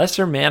card with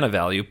lesser mana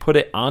value, put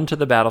it onto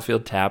the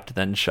battlefield tapped,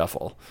 then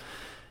shuffle.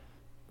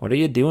 What are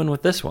you doing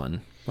with this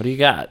one? What do you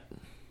got?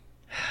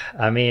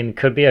 I mean,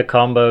 could be a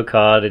combo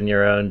card in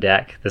your own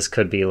deck. This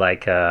could be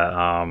like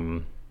a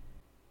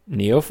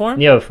Neoform?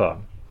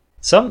 Neoform.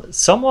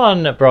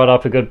 Someone brought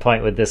up a good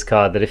point with this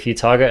card that if you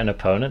target an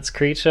opponent's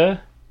creature,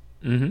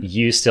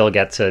 you still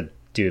get to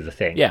do the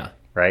thing. Yeah.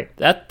 Right?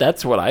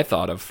 That's what I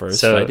thought of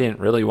first. So I didn't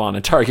really want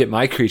to target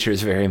my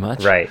creatures very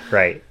much. Right.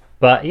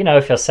 But,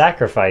 if you're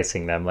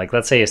sacrificing them, like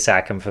let's say you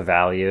sack them for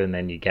value and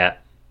then you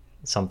get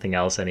something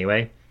else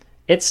anyway,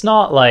 it's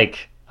not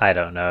like, I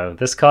don't know,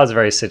 this card's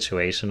very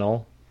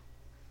situational,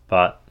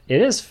 but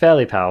it is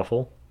fairly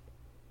powerful.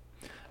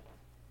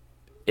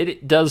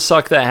 It does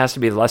suck that it has to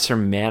be lesser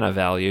mana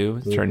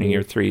value, turning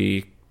your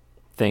 3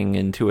 thing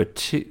into a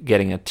 2,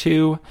 getting a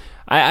 2.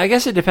 I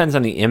guess it depends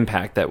on the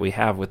impact that we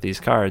have with these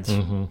cards.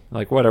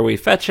 Like, what are we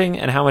fetching,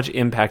 and how much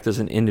impact does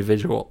an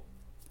individual...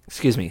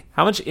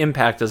 how much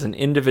impact does an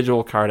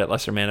individual card at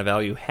lesser mana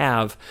value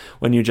have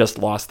when you just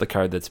lost the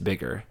card that's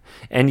bigger,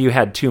 and you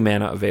had 2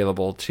 mana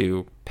available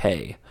to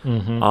pay?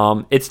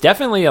 It's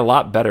definitely a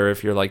lot better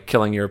if you're, like,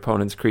 killing your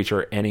opponent's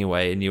creature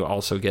anyway, and you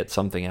also get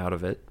something out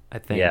of it, I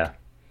think.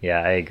 Yeah,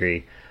 I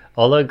agree.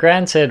 Although,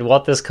 granted,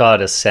 what this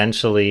card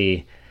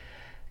essentially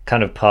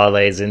kind of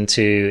parlays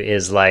into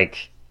is,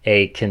 like,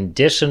 a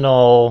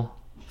conditional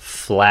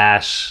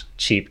flash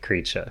cheap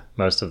creature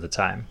most of the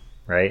time,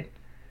 right?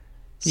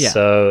 Yeah.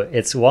 So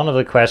it's one of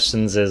the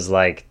questions is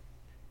like,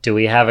 do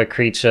we have a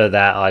creature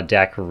that our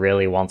deck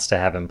really wants to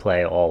have in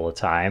play all the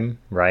time,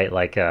 right?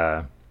 Like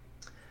a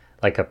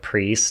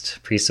priest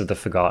of the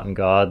Forgotten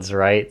Gods,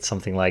 right?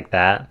 Something like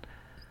that.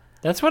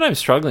 That's what I'm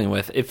struggling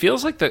with. It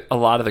feels like a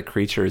lot of the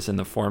creatures in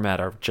the format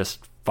are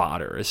just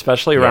fodder,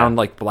 especially around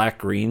like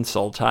black-green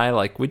Sultai.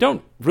 Like, we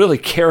don't really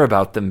care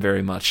about them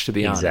very much, to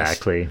be honest.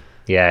 Exactly.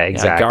 Yeah,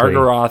 exactly.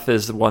 Gargaroth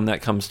is the one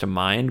that comes to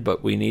mind,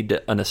 but we need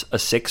a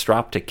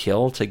 6-drop to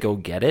kill to go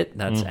get it.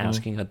 That's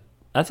asking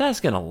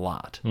a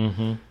lot.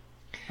 I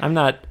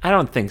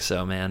don't think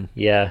so, man.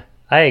 Yeah,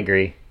 I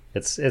agree.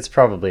 It's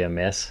probably a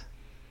miss.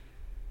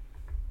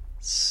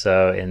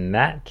 So in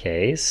that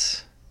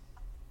case,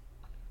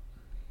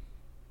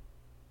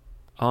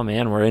 oh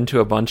man, we're into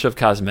a bunch of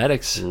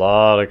cosmetics. A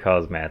lot of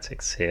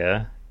cosmetics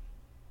here.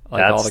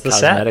 Like, that's all the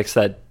cosmetics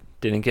that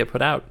didn't get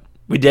put out.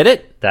 We did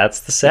it.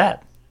 That's the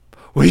set.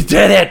 We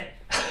did it.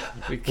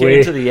 We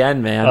came to the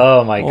end, man.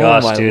 Oh my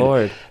gosh, my dude.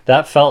 Lord.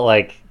 That felt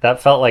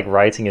like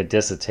writing a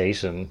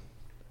dissertation.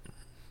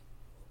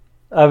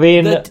 I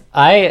mean,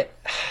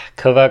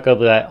 Covert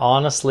Goblin, I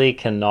honestly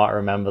cannot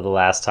remember the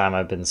last time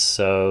I've been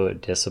so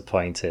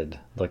disappointed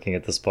looking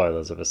at the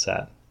spoilers of a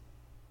set.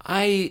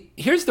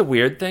 Here's the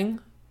weird thing.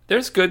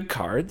 There's good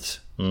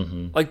cards.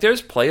 Like,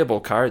 there's playable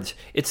cards.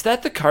 It's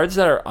that the cards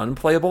that are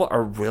unplayable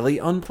are really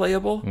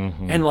unplayable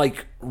and,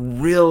 like,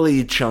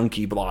 really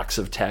chunky blocks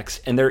of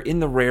text, and they're in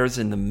the rares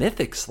and the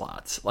mythic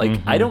slots. Like,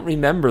 I don't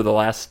remember the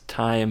last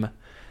time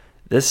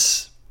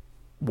this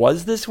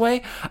was this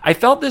way. I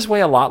felt this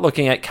way a lot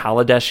looking at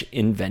Kaladesh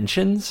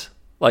Inventions,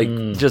 like,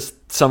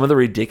 just some of the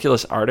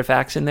ridiculous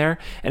artifacts in there,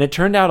 and it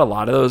turned out a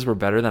lot of those were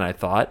better than I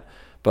thought,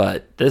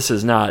 but this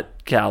is not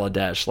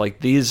Kaladesh. Like,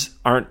 these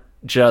aren't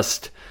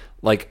just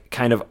like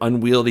kind of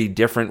unwieldy,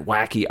 different,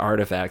 wacky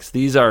artifacts.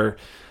 These are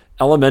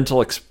Elemental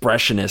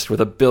Expressionist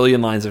with a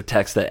billion lines of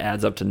text that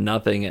adds up to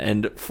nothing,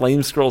 and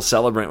Flame Scroll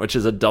Celebrant, which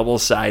is a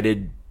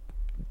double-sided,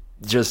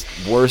 just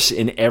worse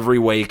in every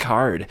way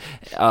card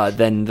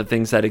than the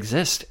things that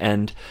exist.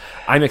 And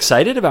I'm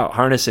excited about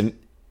Harness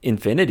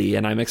Infinity,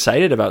 and I'm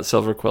excited about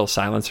Silverquill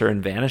Silencer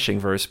and Vanishing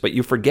Verse, but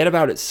you forget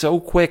about it so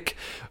quick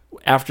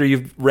after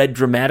you've read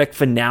Dramatic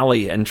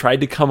Finale and tried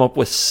to come up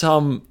with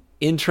some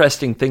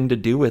interesting thing to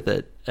do with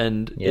it,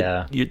 and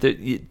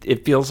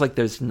it feels like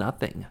there's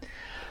nothing.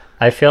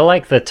 I feel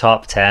like the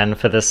top 10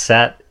 for this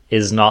set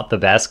is not the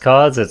best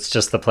cards, it's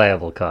just the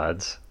playable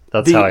cards.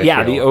 That's how I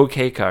feel. The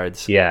okay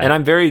cards. Yeah. And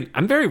I'm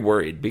very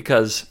worried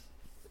because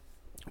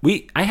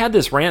I had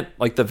this rant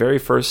like the very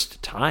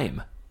first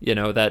time,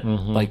 that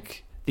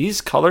like these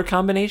color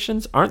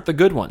combinations aren't the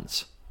good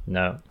ones.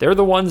 No. They're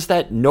the ones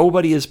that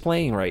nobody is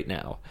playing right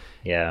now.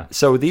 Yeah.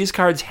 So these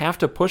cards have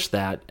to push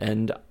that,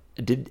 and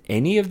did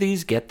any of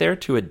these get there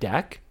to a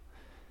deck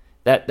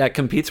that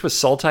competes with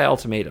Sultai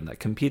Ultimatum, that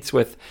competes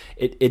with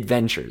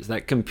Adventures,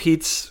 that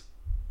competes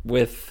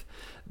with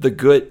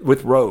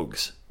with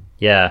Rogues?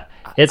 Yeah.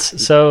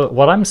 So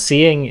what I'm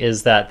seeing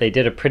is that they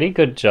did a pretty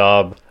good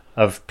job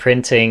of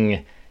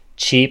printing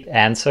cheap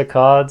answer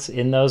cards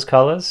in those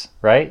colors,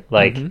 right?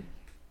 Like,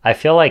 I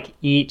feel like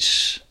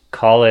each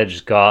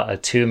college got a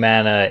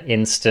 2-mana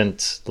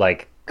instant,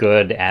 like,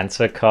 good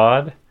answer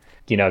card.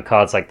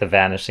 cards like the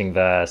Vanishing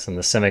Verse and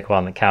the Simic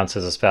one that counts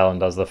as a spell and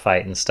does the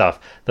fight and stuff.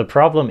 The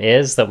problem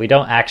is that we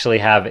don't actually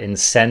have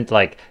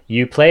like,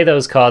 you play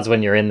those cards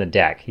when you're in the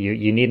deck.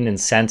 You need an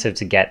incentive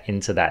to get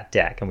into that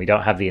deck, and we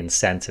don't have the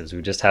incentives.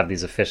 We just have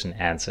these efficient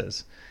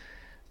answers.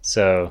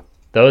 So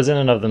those in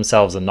and of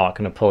themselves are not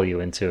going to pull you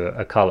into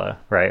a color,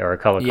 right? Or a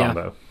color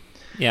combo.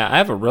 Yeah, I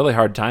have a really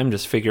hard time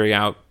just figuring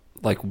out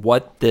like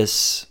what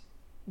these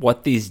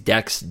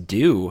decks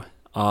do.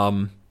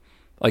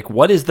 Like,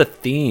 what is the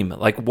theme?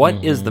 Like,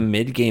 what is the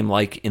mid game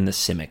like in the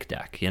Simic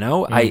deck?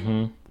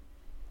 I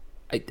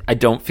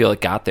don't feel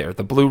it got there.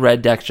 The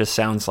blue-red deck just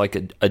sounds like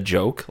a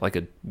joke, like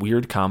a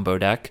weird combo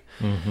deck.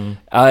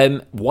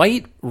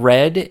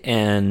 White-red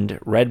and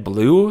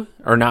red-blue,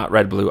 or not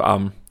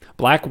red-blue,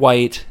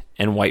 black-white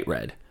and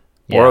white-red.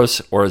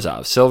 Boros,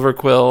 Orzhov,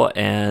 Silverquill,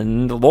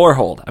 and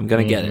Lorehold. I'm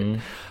going to get it.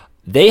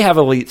 They have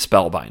Elite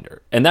Spellbinder,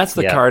 and that's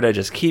the card I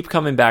just keep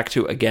coming back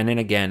to again and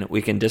again.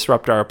 We can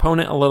disrupt our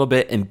opponent a little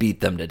bit and beat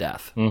them to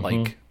death.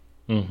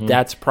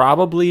 That's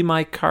probably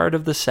my card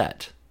of the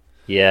set.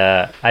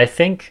 Yeah, I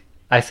think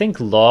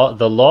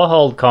the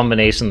Lorehold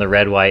combination, the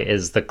red-white,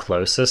 is the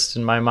closest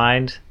in my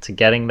mind to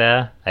getting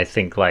there. I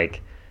think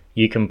like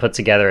you can put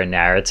together a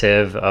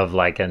narrative of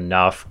like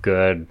enough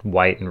good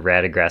white and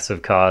red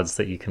aggressive cards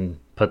that you can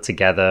put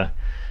together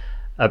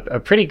a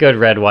pretty good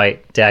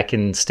red-white deck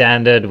in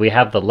Standard. We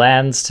have the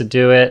lands to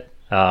do it,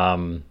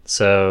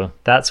 so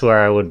that's where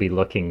I would be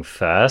looking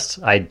first.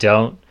 I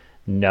don't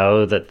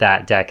know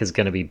that deck is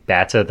going to be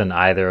better than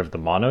either of the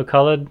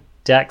monocolored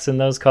decks in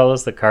those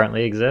colors that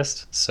currently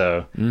exist,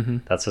 so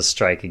that's a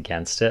strike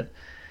against it.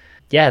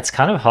 Yeah, it's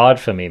kind of hard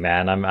for me,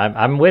 man.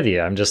 I'm with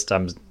you.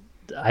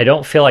 I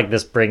don't feel like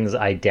this brings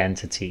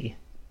identity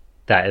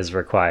that is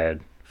required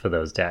for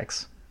those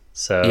decks.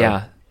 So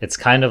yeah, it's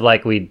kind of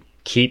like we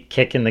keep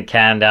kicking the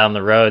can down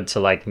the road to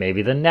like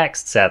maybe the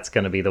next set's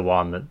going to be the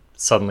one that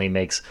suddenly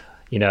makes,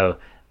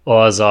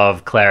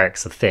 Orzhov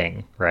Clerics a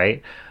thing,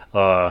 right?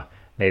 Or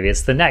maybe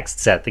it's the next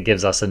set that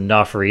gives us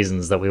enough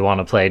reasons that we want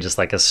to play just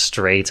like a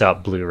straight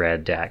up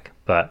blue-red deck.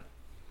 But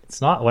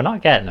we're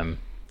not getting them.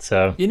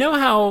 So you know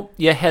how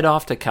you head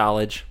off to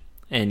college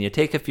and you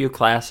take a few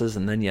classes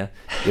and then you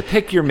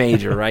pick your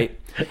major, right?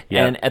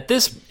 And at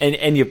this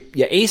and you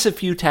ace a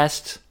few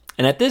tests,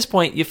 and at this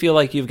point you feel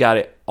like you've got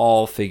it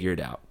all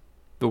figured out.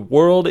 The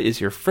world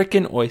is your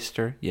frickin'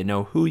 oyster. You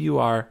know who you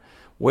are,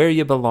 where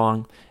you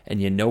belong,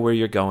 and you know where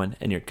you're going,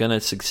 and you're going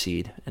to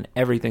succeed, and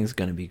everything's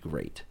going to be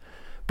great.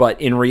 But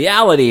in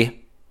reality,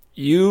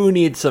 you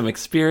need some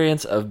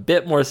experience, a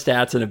bit more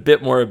stats, and a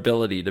bit more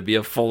ability to be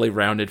a fully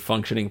rounded,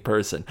 functioning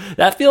person.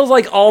 That feels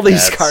like all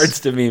these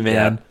cards to me,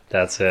 man. Yeah,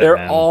 that's it,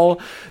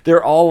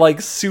 they're all like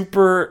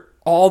super,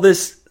 all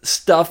this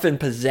stuff and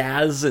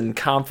pizzazz and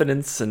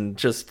confidence and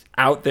just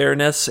out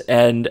there-ness,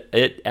 and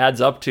it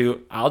adds up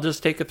to I'll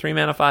just take a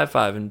 3-mana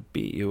 5/5 and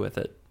beat you with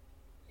it.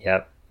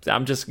 Yep.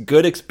 I'm just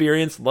good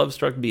experience,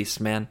 love-struck beasts,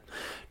 man.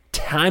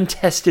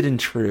 Time-tested and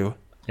true.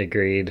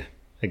 Agreed.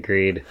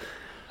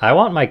 I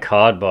want my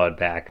cardboard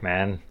back,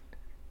 man.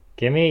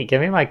 Give me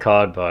my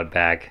cardboard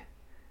back.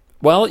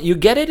 Well, you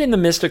get it in the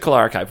Mystical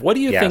Archive. What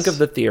do you think of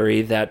the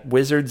theory that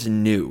Wizards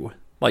knew?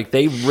 Like,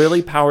 they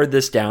really powered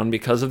this down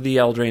because of the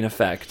Eldraine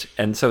effect,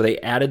 and so they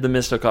added the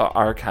Mystical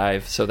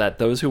Archive so that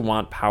those who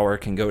want power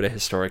can go to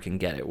Historic and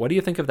get it. What do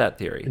you think of that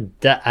theory?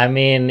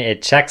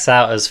 It checks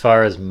out as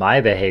far as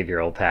my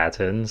behavioral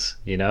patterns,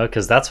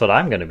 because that's what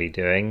I'm going to be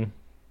doing.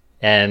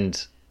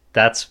 And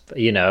that's,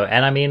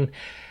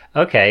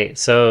 okay,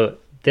 so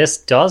this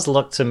does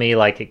look to me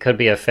like it could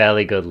be a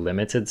fairly good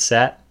limited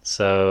set.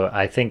 So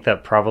I think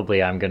that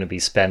probably I'm going to be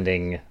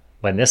spending...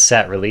 When this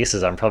set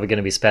releases, I'm probably going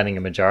to be spending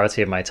a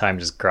majority of my time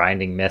just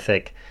grinding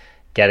Mythic,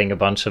 getting a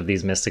bunch of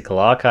these Mystical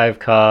Archive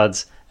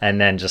cards,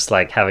 and then just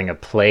like having a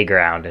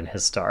playground in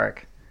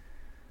Historic.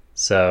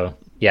 So,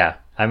 yeah.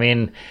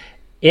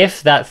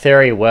 If that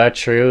theory were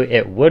true,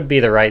 it would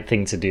be the right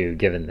thing to do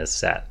given this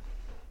set.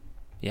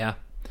 Yeah.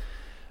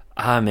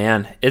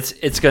 Man,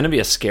 it's going to be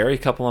a scary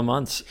couple of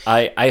months.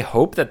 I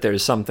hope that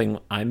there's something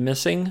I'm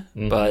missing,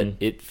 but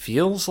it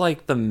feels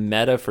like the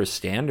meta for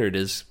Standard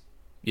is...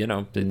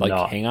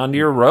 hang on to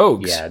your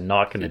rogues. Yeah,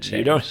 not going to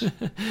change.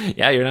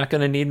 You're not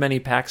going to need many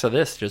packs of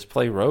this. Just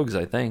play rogues,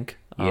 I think.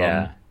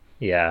 And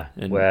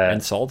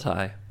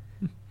Sultai.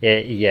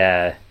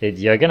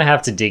 You're going to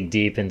have to dig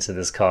deep into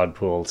this card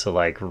pool to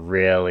like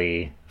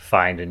really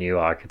find a new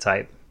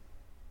archetype.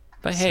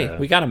 But hey,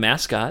 we got a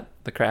mascot,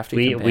 the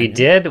Crafty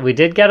Companion. We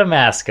did get a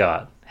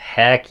mascot.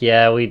 Heck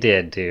yeah, we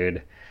did,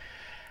 dude.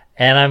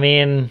 And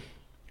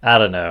I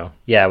don't know.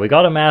 Yeah, we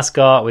got a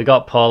mascot, we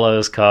got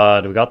Paulo's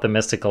card, we got the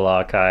Mystical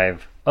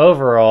Archive.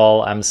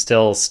 Overall, I'm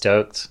still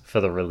stoked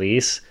for the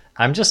release.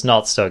 I'm just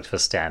not stoked for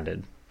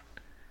Standard.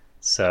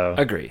 So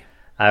agree.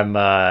 I'm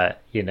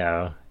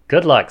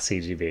good luck,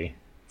 CGB.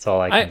 That's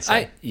all I can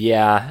say.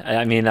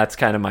 That's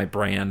kind of my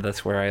brand.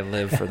 That's where I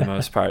live for the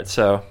most part.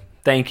 So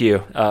thank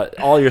you.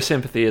 All your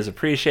sympathy is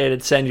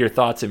appreciated. Send your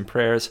thoughts and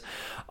prayers.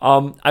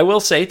 I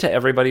will say to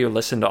everybody who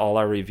listened to all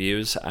our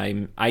reviews,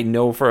 I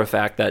know for a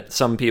fact that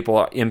some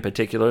people in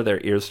particular, their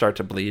ears start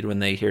to bleed when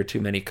they hear too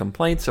many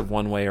complaints of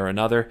one way or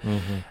another.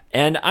 Mm-hmm.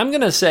 And I'm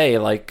going to say,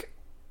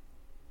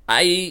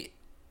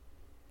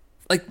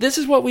 this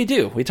is what we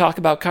do. We talk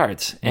about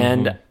cards. Mm-hmm.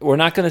 And we're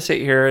not going to sit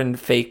here and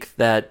fake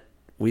that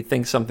we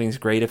think something's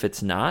great if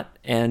it's not.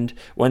 And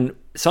when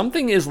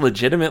something is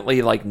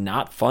legitimately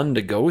not fun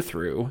to go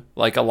through,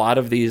 like a lot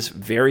of these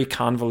very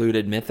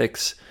convoluted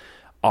mythics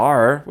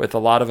are, with a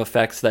lot of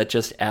effects that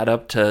just add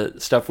up to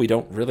stuff we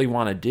don't really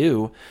want to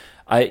do,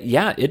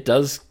 it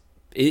does.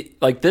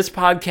 This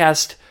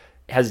podcast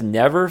has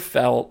never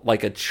felt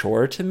like a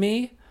chore to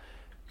me.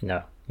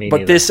 No, me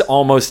but neither. This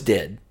almost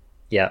did.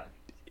 Yeah.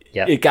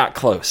 It got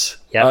close.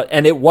 Yeah,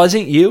 and it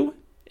wasn't you,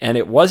 and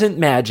it wasn't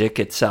Magic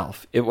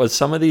itself. It was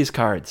some of these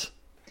cards.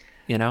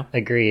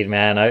 Agreed,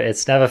 man.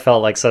 It's never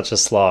felt like such a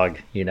slog,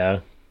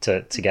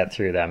 to get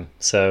through them.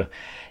 So,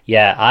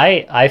 yeah,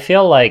 I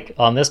feel like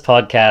on this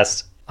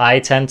podcast, I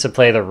tend to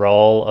play the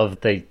role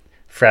of the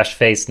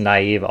fresh-faced,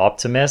 naive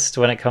optimist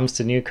when it comes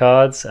to new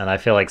cards, and I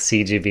feel like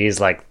CGB is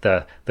like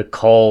the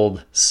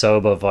cold,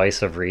 sober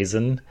voice of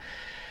reason.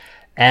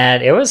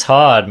 And it was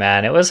hard,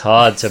 man. It was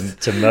hard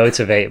to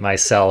motivate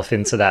myself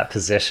into that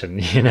position,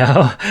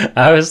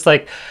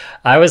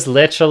 I was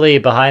literally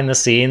behind the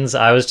scenes.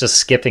 I was just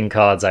skipping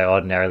cards I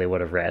ordinarily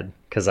would have read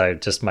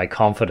because my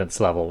confidence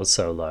level was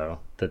so low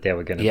that they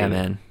were going to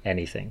be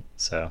anything.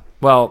 So,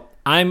 well,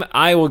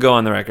 I will go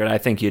on the record. I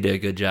think you did a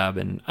good job,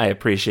 and I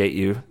appreciate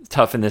you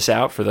toughing this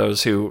out. For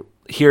those who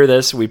hear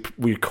this, we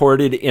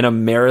recorded in a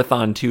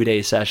marathon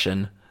 2-day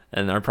session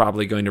and are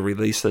probably going to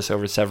release this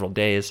over several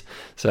days.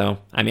 So,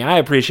 I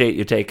appreciate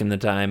you taking the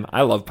time.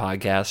 I love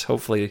podcasts.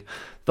 Hopefully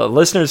the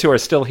listeners who are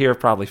still here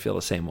probably feel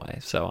the same way.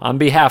 So on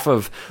behalf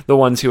of the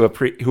ones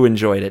who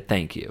enjoyed it,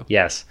 thank you.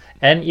 Yes.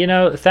 And,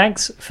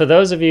 thanks for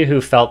those of you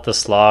who felt the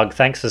slog.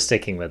 Thanks for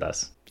sticking with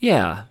us.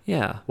 Yeah.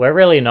 We're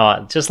really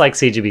not, just like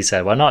CGB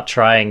said, we're not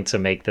trying to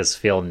make this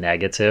feel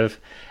negative.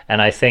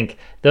 And I think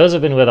those who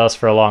have been with us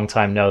for a long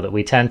time know that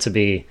we tend to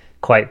be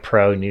quite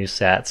pro new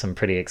sets and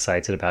pretty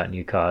excited about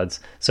new cards.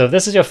 So if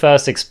this is your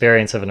first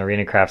experience of an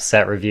ArenaCraft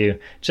set review,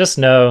 just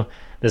know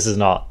this is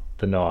not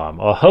the norm,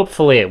 or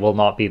hopefully it will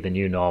not be the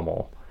new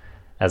normal,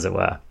 as it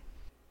were.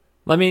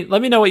 Let me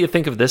know what you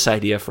think of this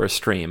idea for a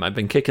stream. I've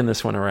been kicking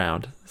this one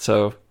around.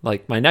 So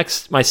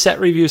my set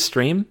review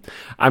stream,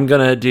 I'm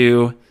gonna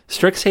do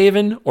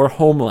Strixhaven or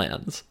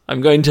Homelands. I'm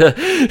going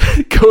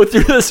to go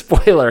through the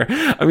spoiler.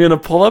 I'm going to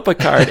pull up a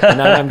card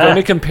and I'm going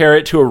to compare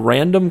it to a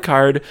random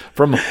card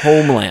from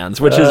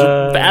Homelands, which is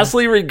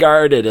vastly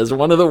regarded as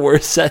one of the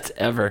worst sets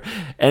ever.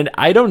 And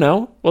I don't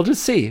know. We'll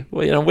just see.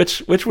 Well,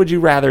 which would you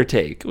rather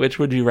take? Which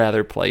would you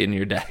rather play in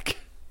your deck?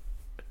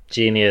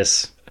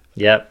 Genius.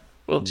 Yep.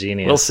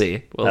 Genius. We'll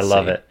see. I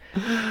love it.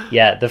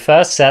 Yeah, the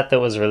first set that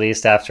was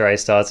released after I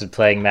started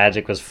playing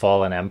Magic was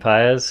Fallen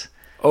Empires.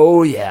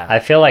 Oh yeah, I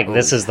feel like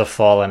this is the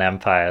Fallen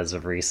Empires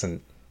of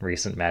recent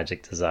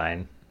Magic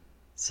design.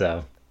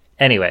 So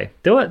anyway,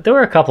 there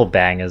were a couple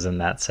bangers in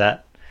that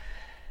set,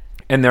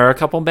 and there are a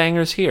couple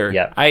bangers here.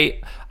 Yeah,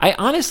 I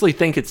honestly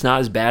think it's not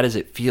as bad as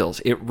it feels.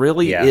 It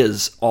really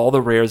is all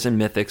the rares and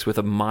mythics with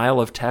a mile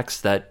of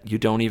text that you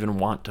don't even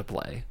want to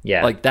play.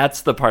 Yeah,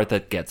 that's the part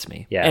that gets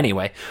me. Yeah.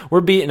 Anyway,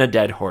 we're beating a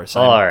dead horse.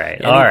 All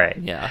right.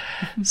 Yeah.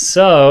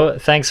 So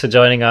thanks for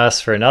joining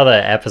us for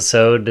another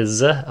episode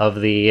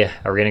of the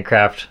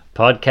ArenaCraft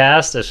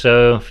podcast, a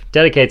show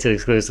dedicated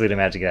exclusively to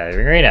Magic: The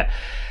Gathering Arena.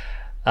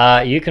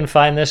 You can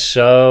find this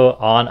show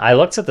on, I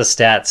looked at the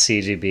stats,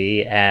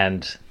 CGB,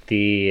 and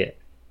the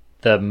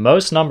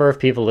most number of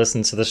people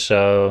listen to the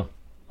show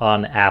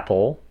on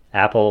Apple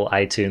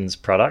iTunes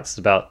products,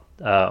 about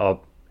or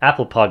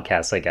Apple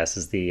Podcasts, I guess,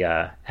 is the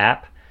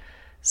app,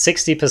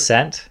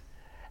 60%.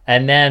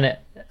 And then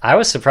I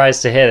was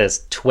surprised to hear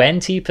this,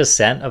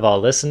 20% of our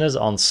listeners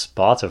on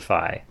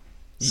Spotify.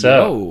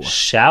 So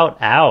shout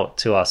out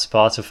to our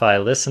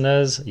Spotify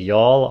listeners.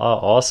 Y'all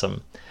are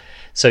awesome.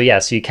 So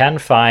yes, you can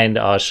find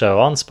our show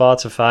on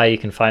Spotify. You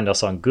can find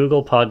us on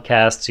Google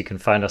Podcasts. You can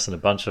find us in a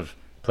bunch of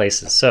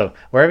places. So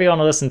wherever you want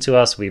to listen to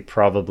us, we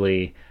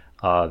probably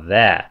are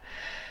there.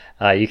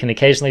 You can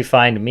occasionally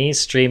find me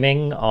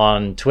streaming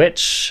on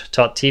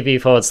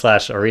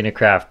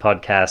twitch.tv/ArenaCraft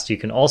podcast. You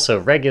can also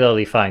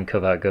regularly find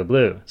Covert Go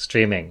Blue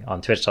streaming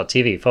on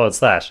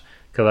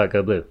twitch.tv/Covert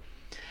Go Blue.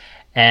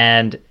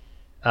 And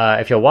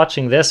if you're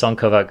watching this on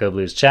Covert Go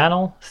Blue's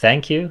channel,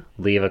 thank you.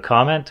 Leave a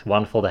comment.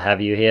 Wonderful to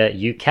have you here.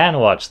 You can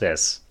watch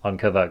this on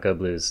Covert Go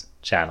Blue's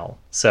channel.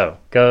 So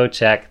go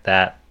check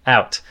that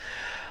out.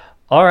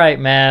 All right,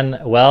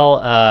 man. Well,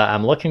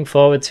 I'm looking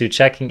forward to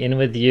checking in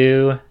with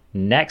you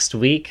next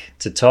week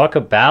to talk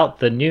about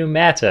the new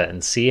meta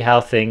and see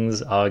how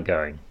things are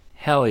going.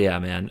 Hell yeah,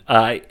 man.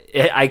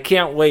 I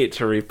can't wait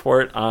to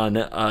report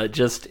on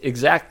just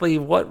exactly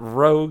what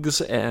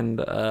rogues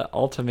and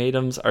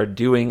ultimatums are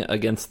doing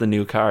against the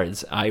new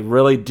cards. I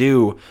really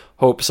do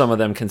hope some of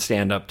them can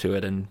stand up to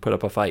it and put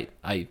up a fight.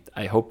 I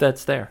hope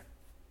that's there.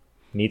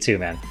 Me too,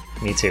 man.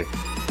 Me too.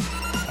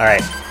 All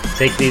right.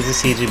 Take it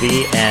easy,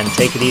 CGB, and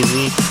take it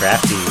easy,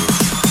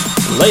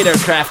 crafties. Later,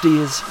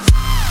 crafties.